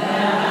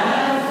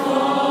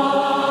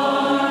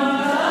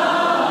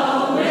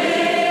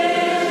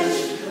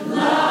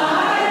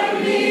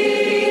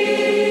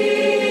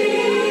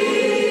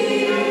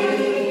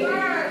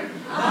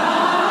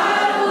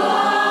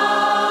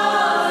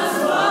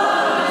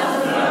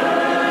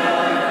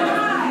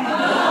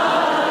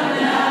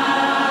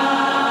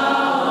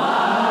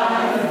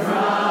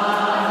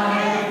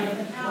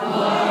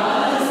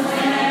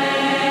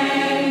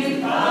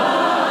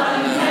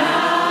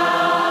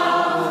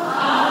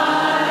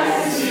 I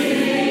was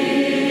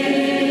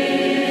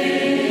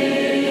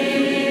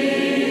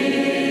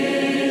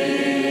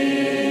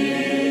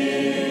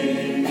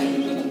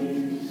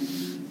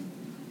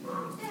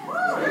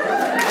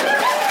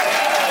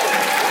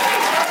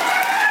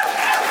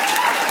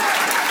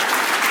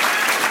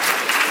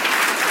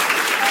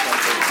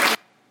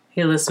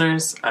Hey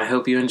listeners, I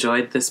hope you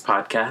enjoyed this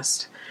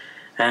podcast,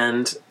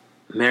 and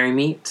merry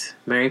meet,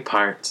 merry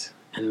part,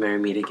 and merry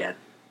meet again.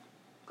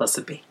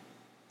 Blessed be.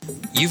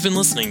 You've been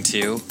listening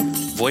to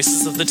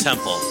Voices of the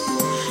Temple.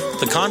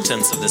 The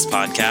contents of this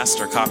podcast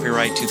are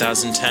copyright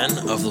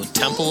 2010 of the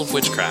Temple of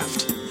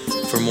Witchcraft.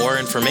 For more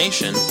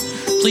information,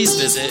 please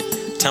visit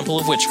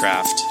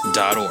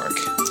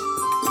templeofwitchcraft.org.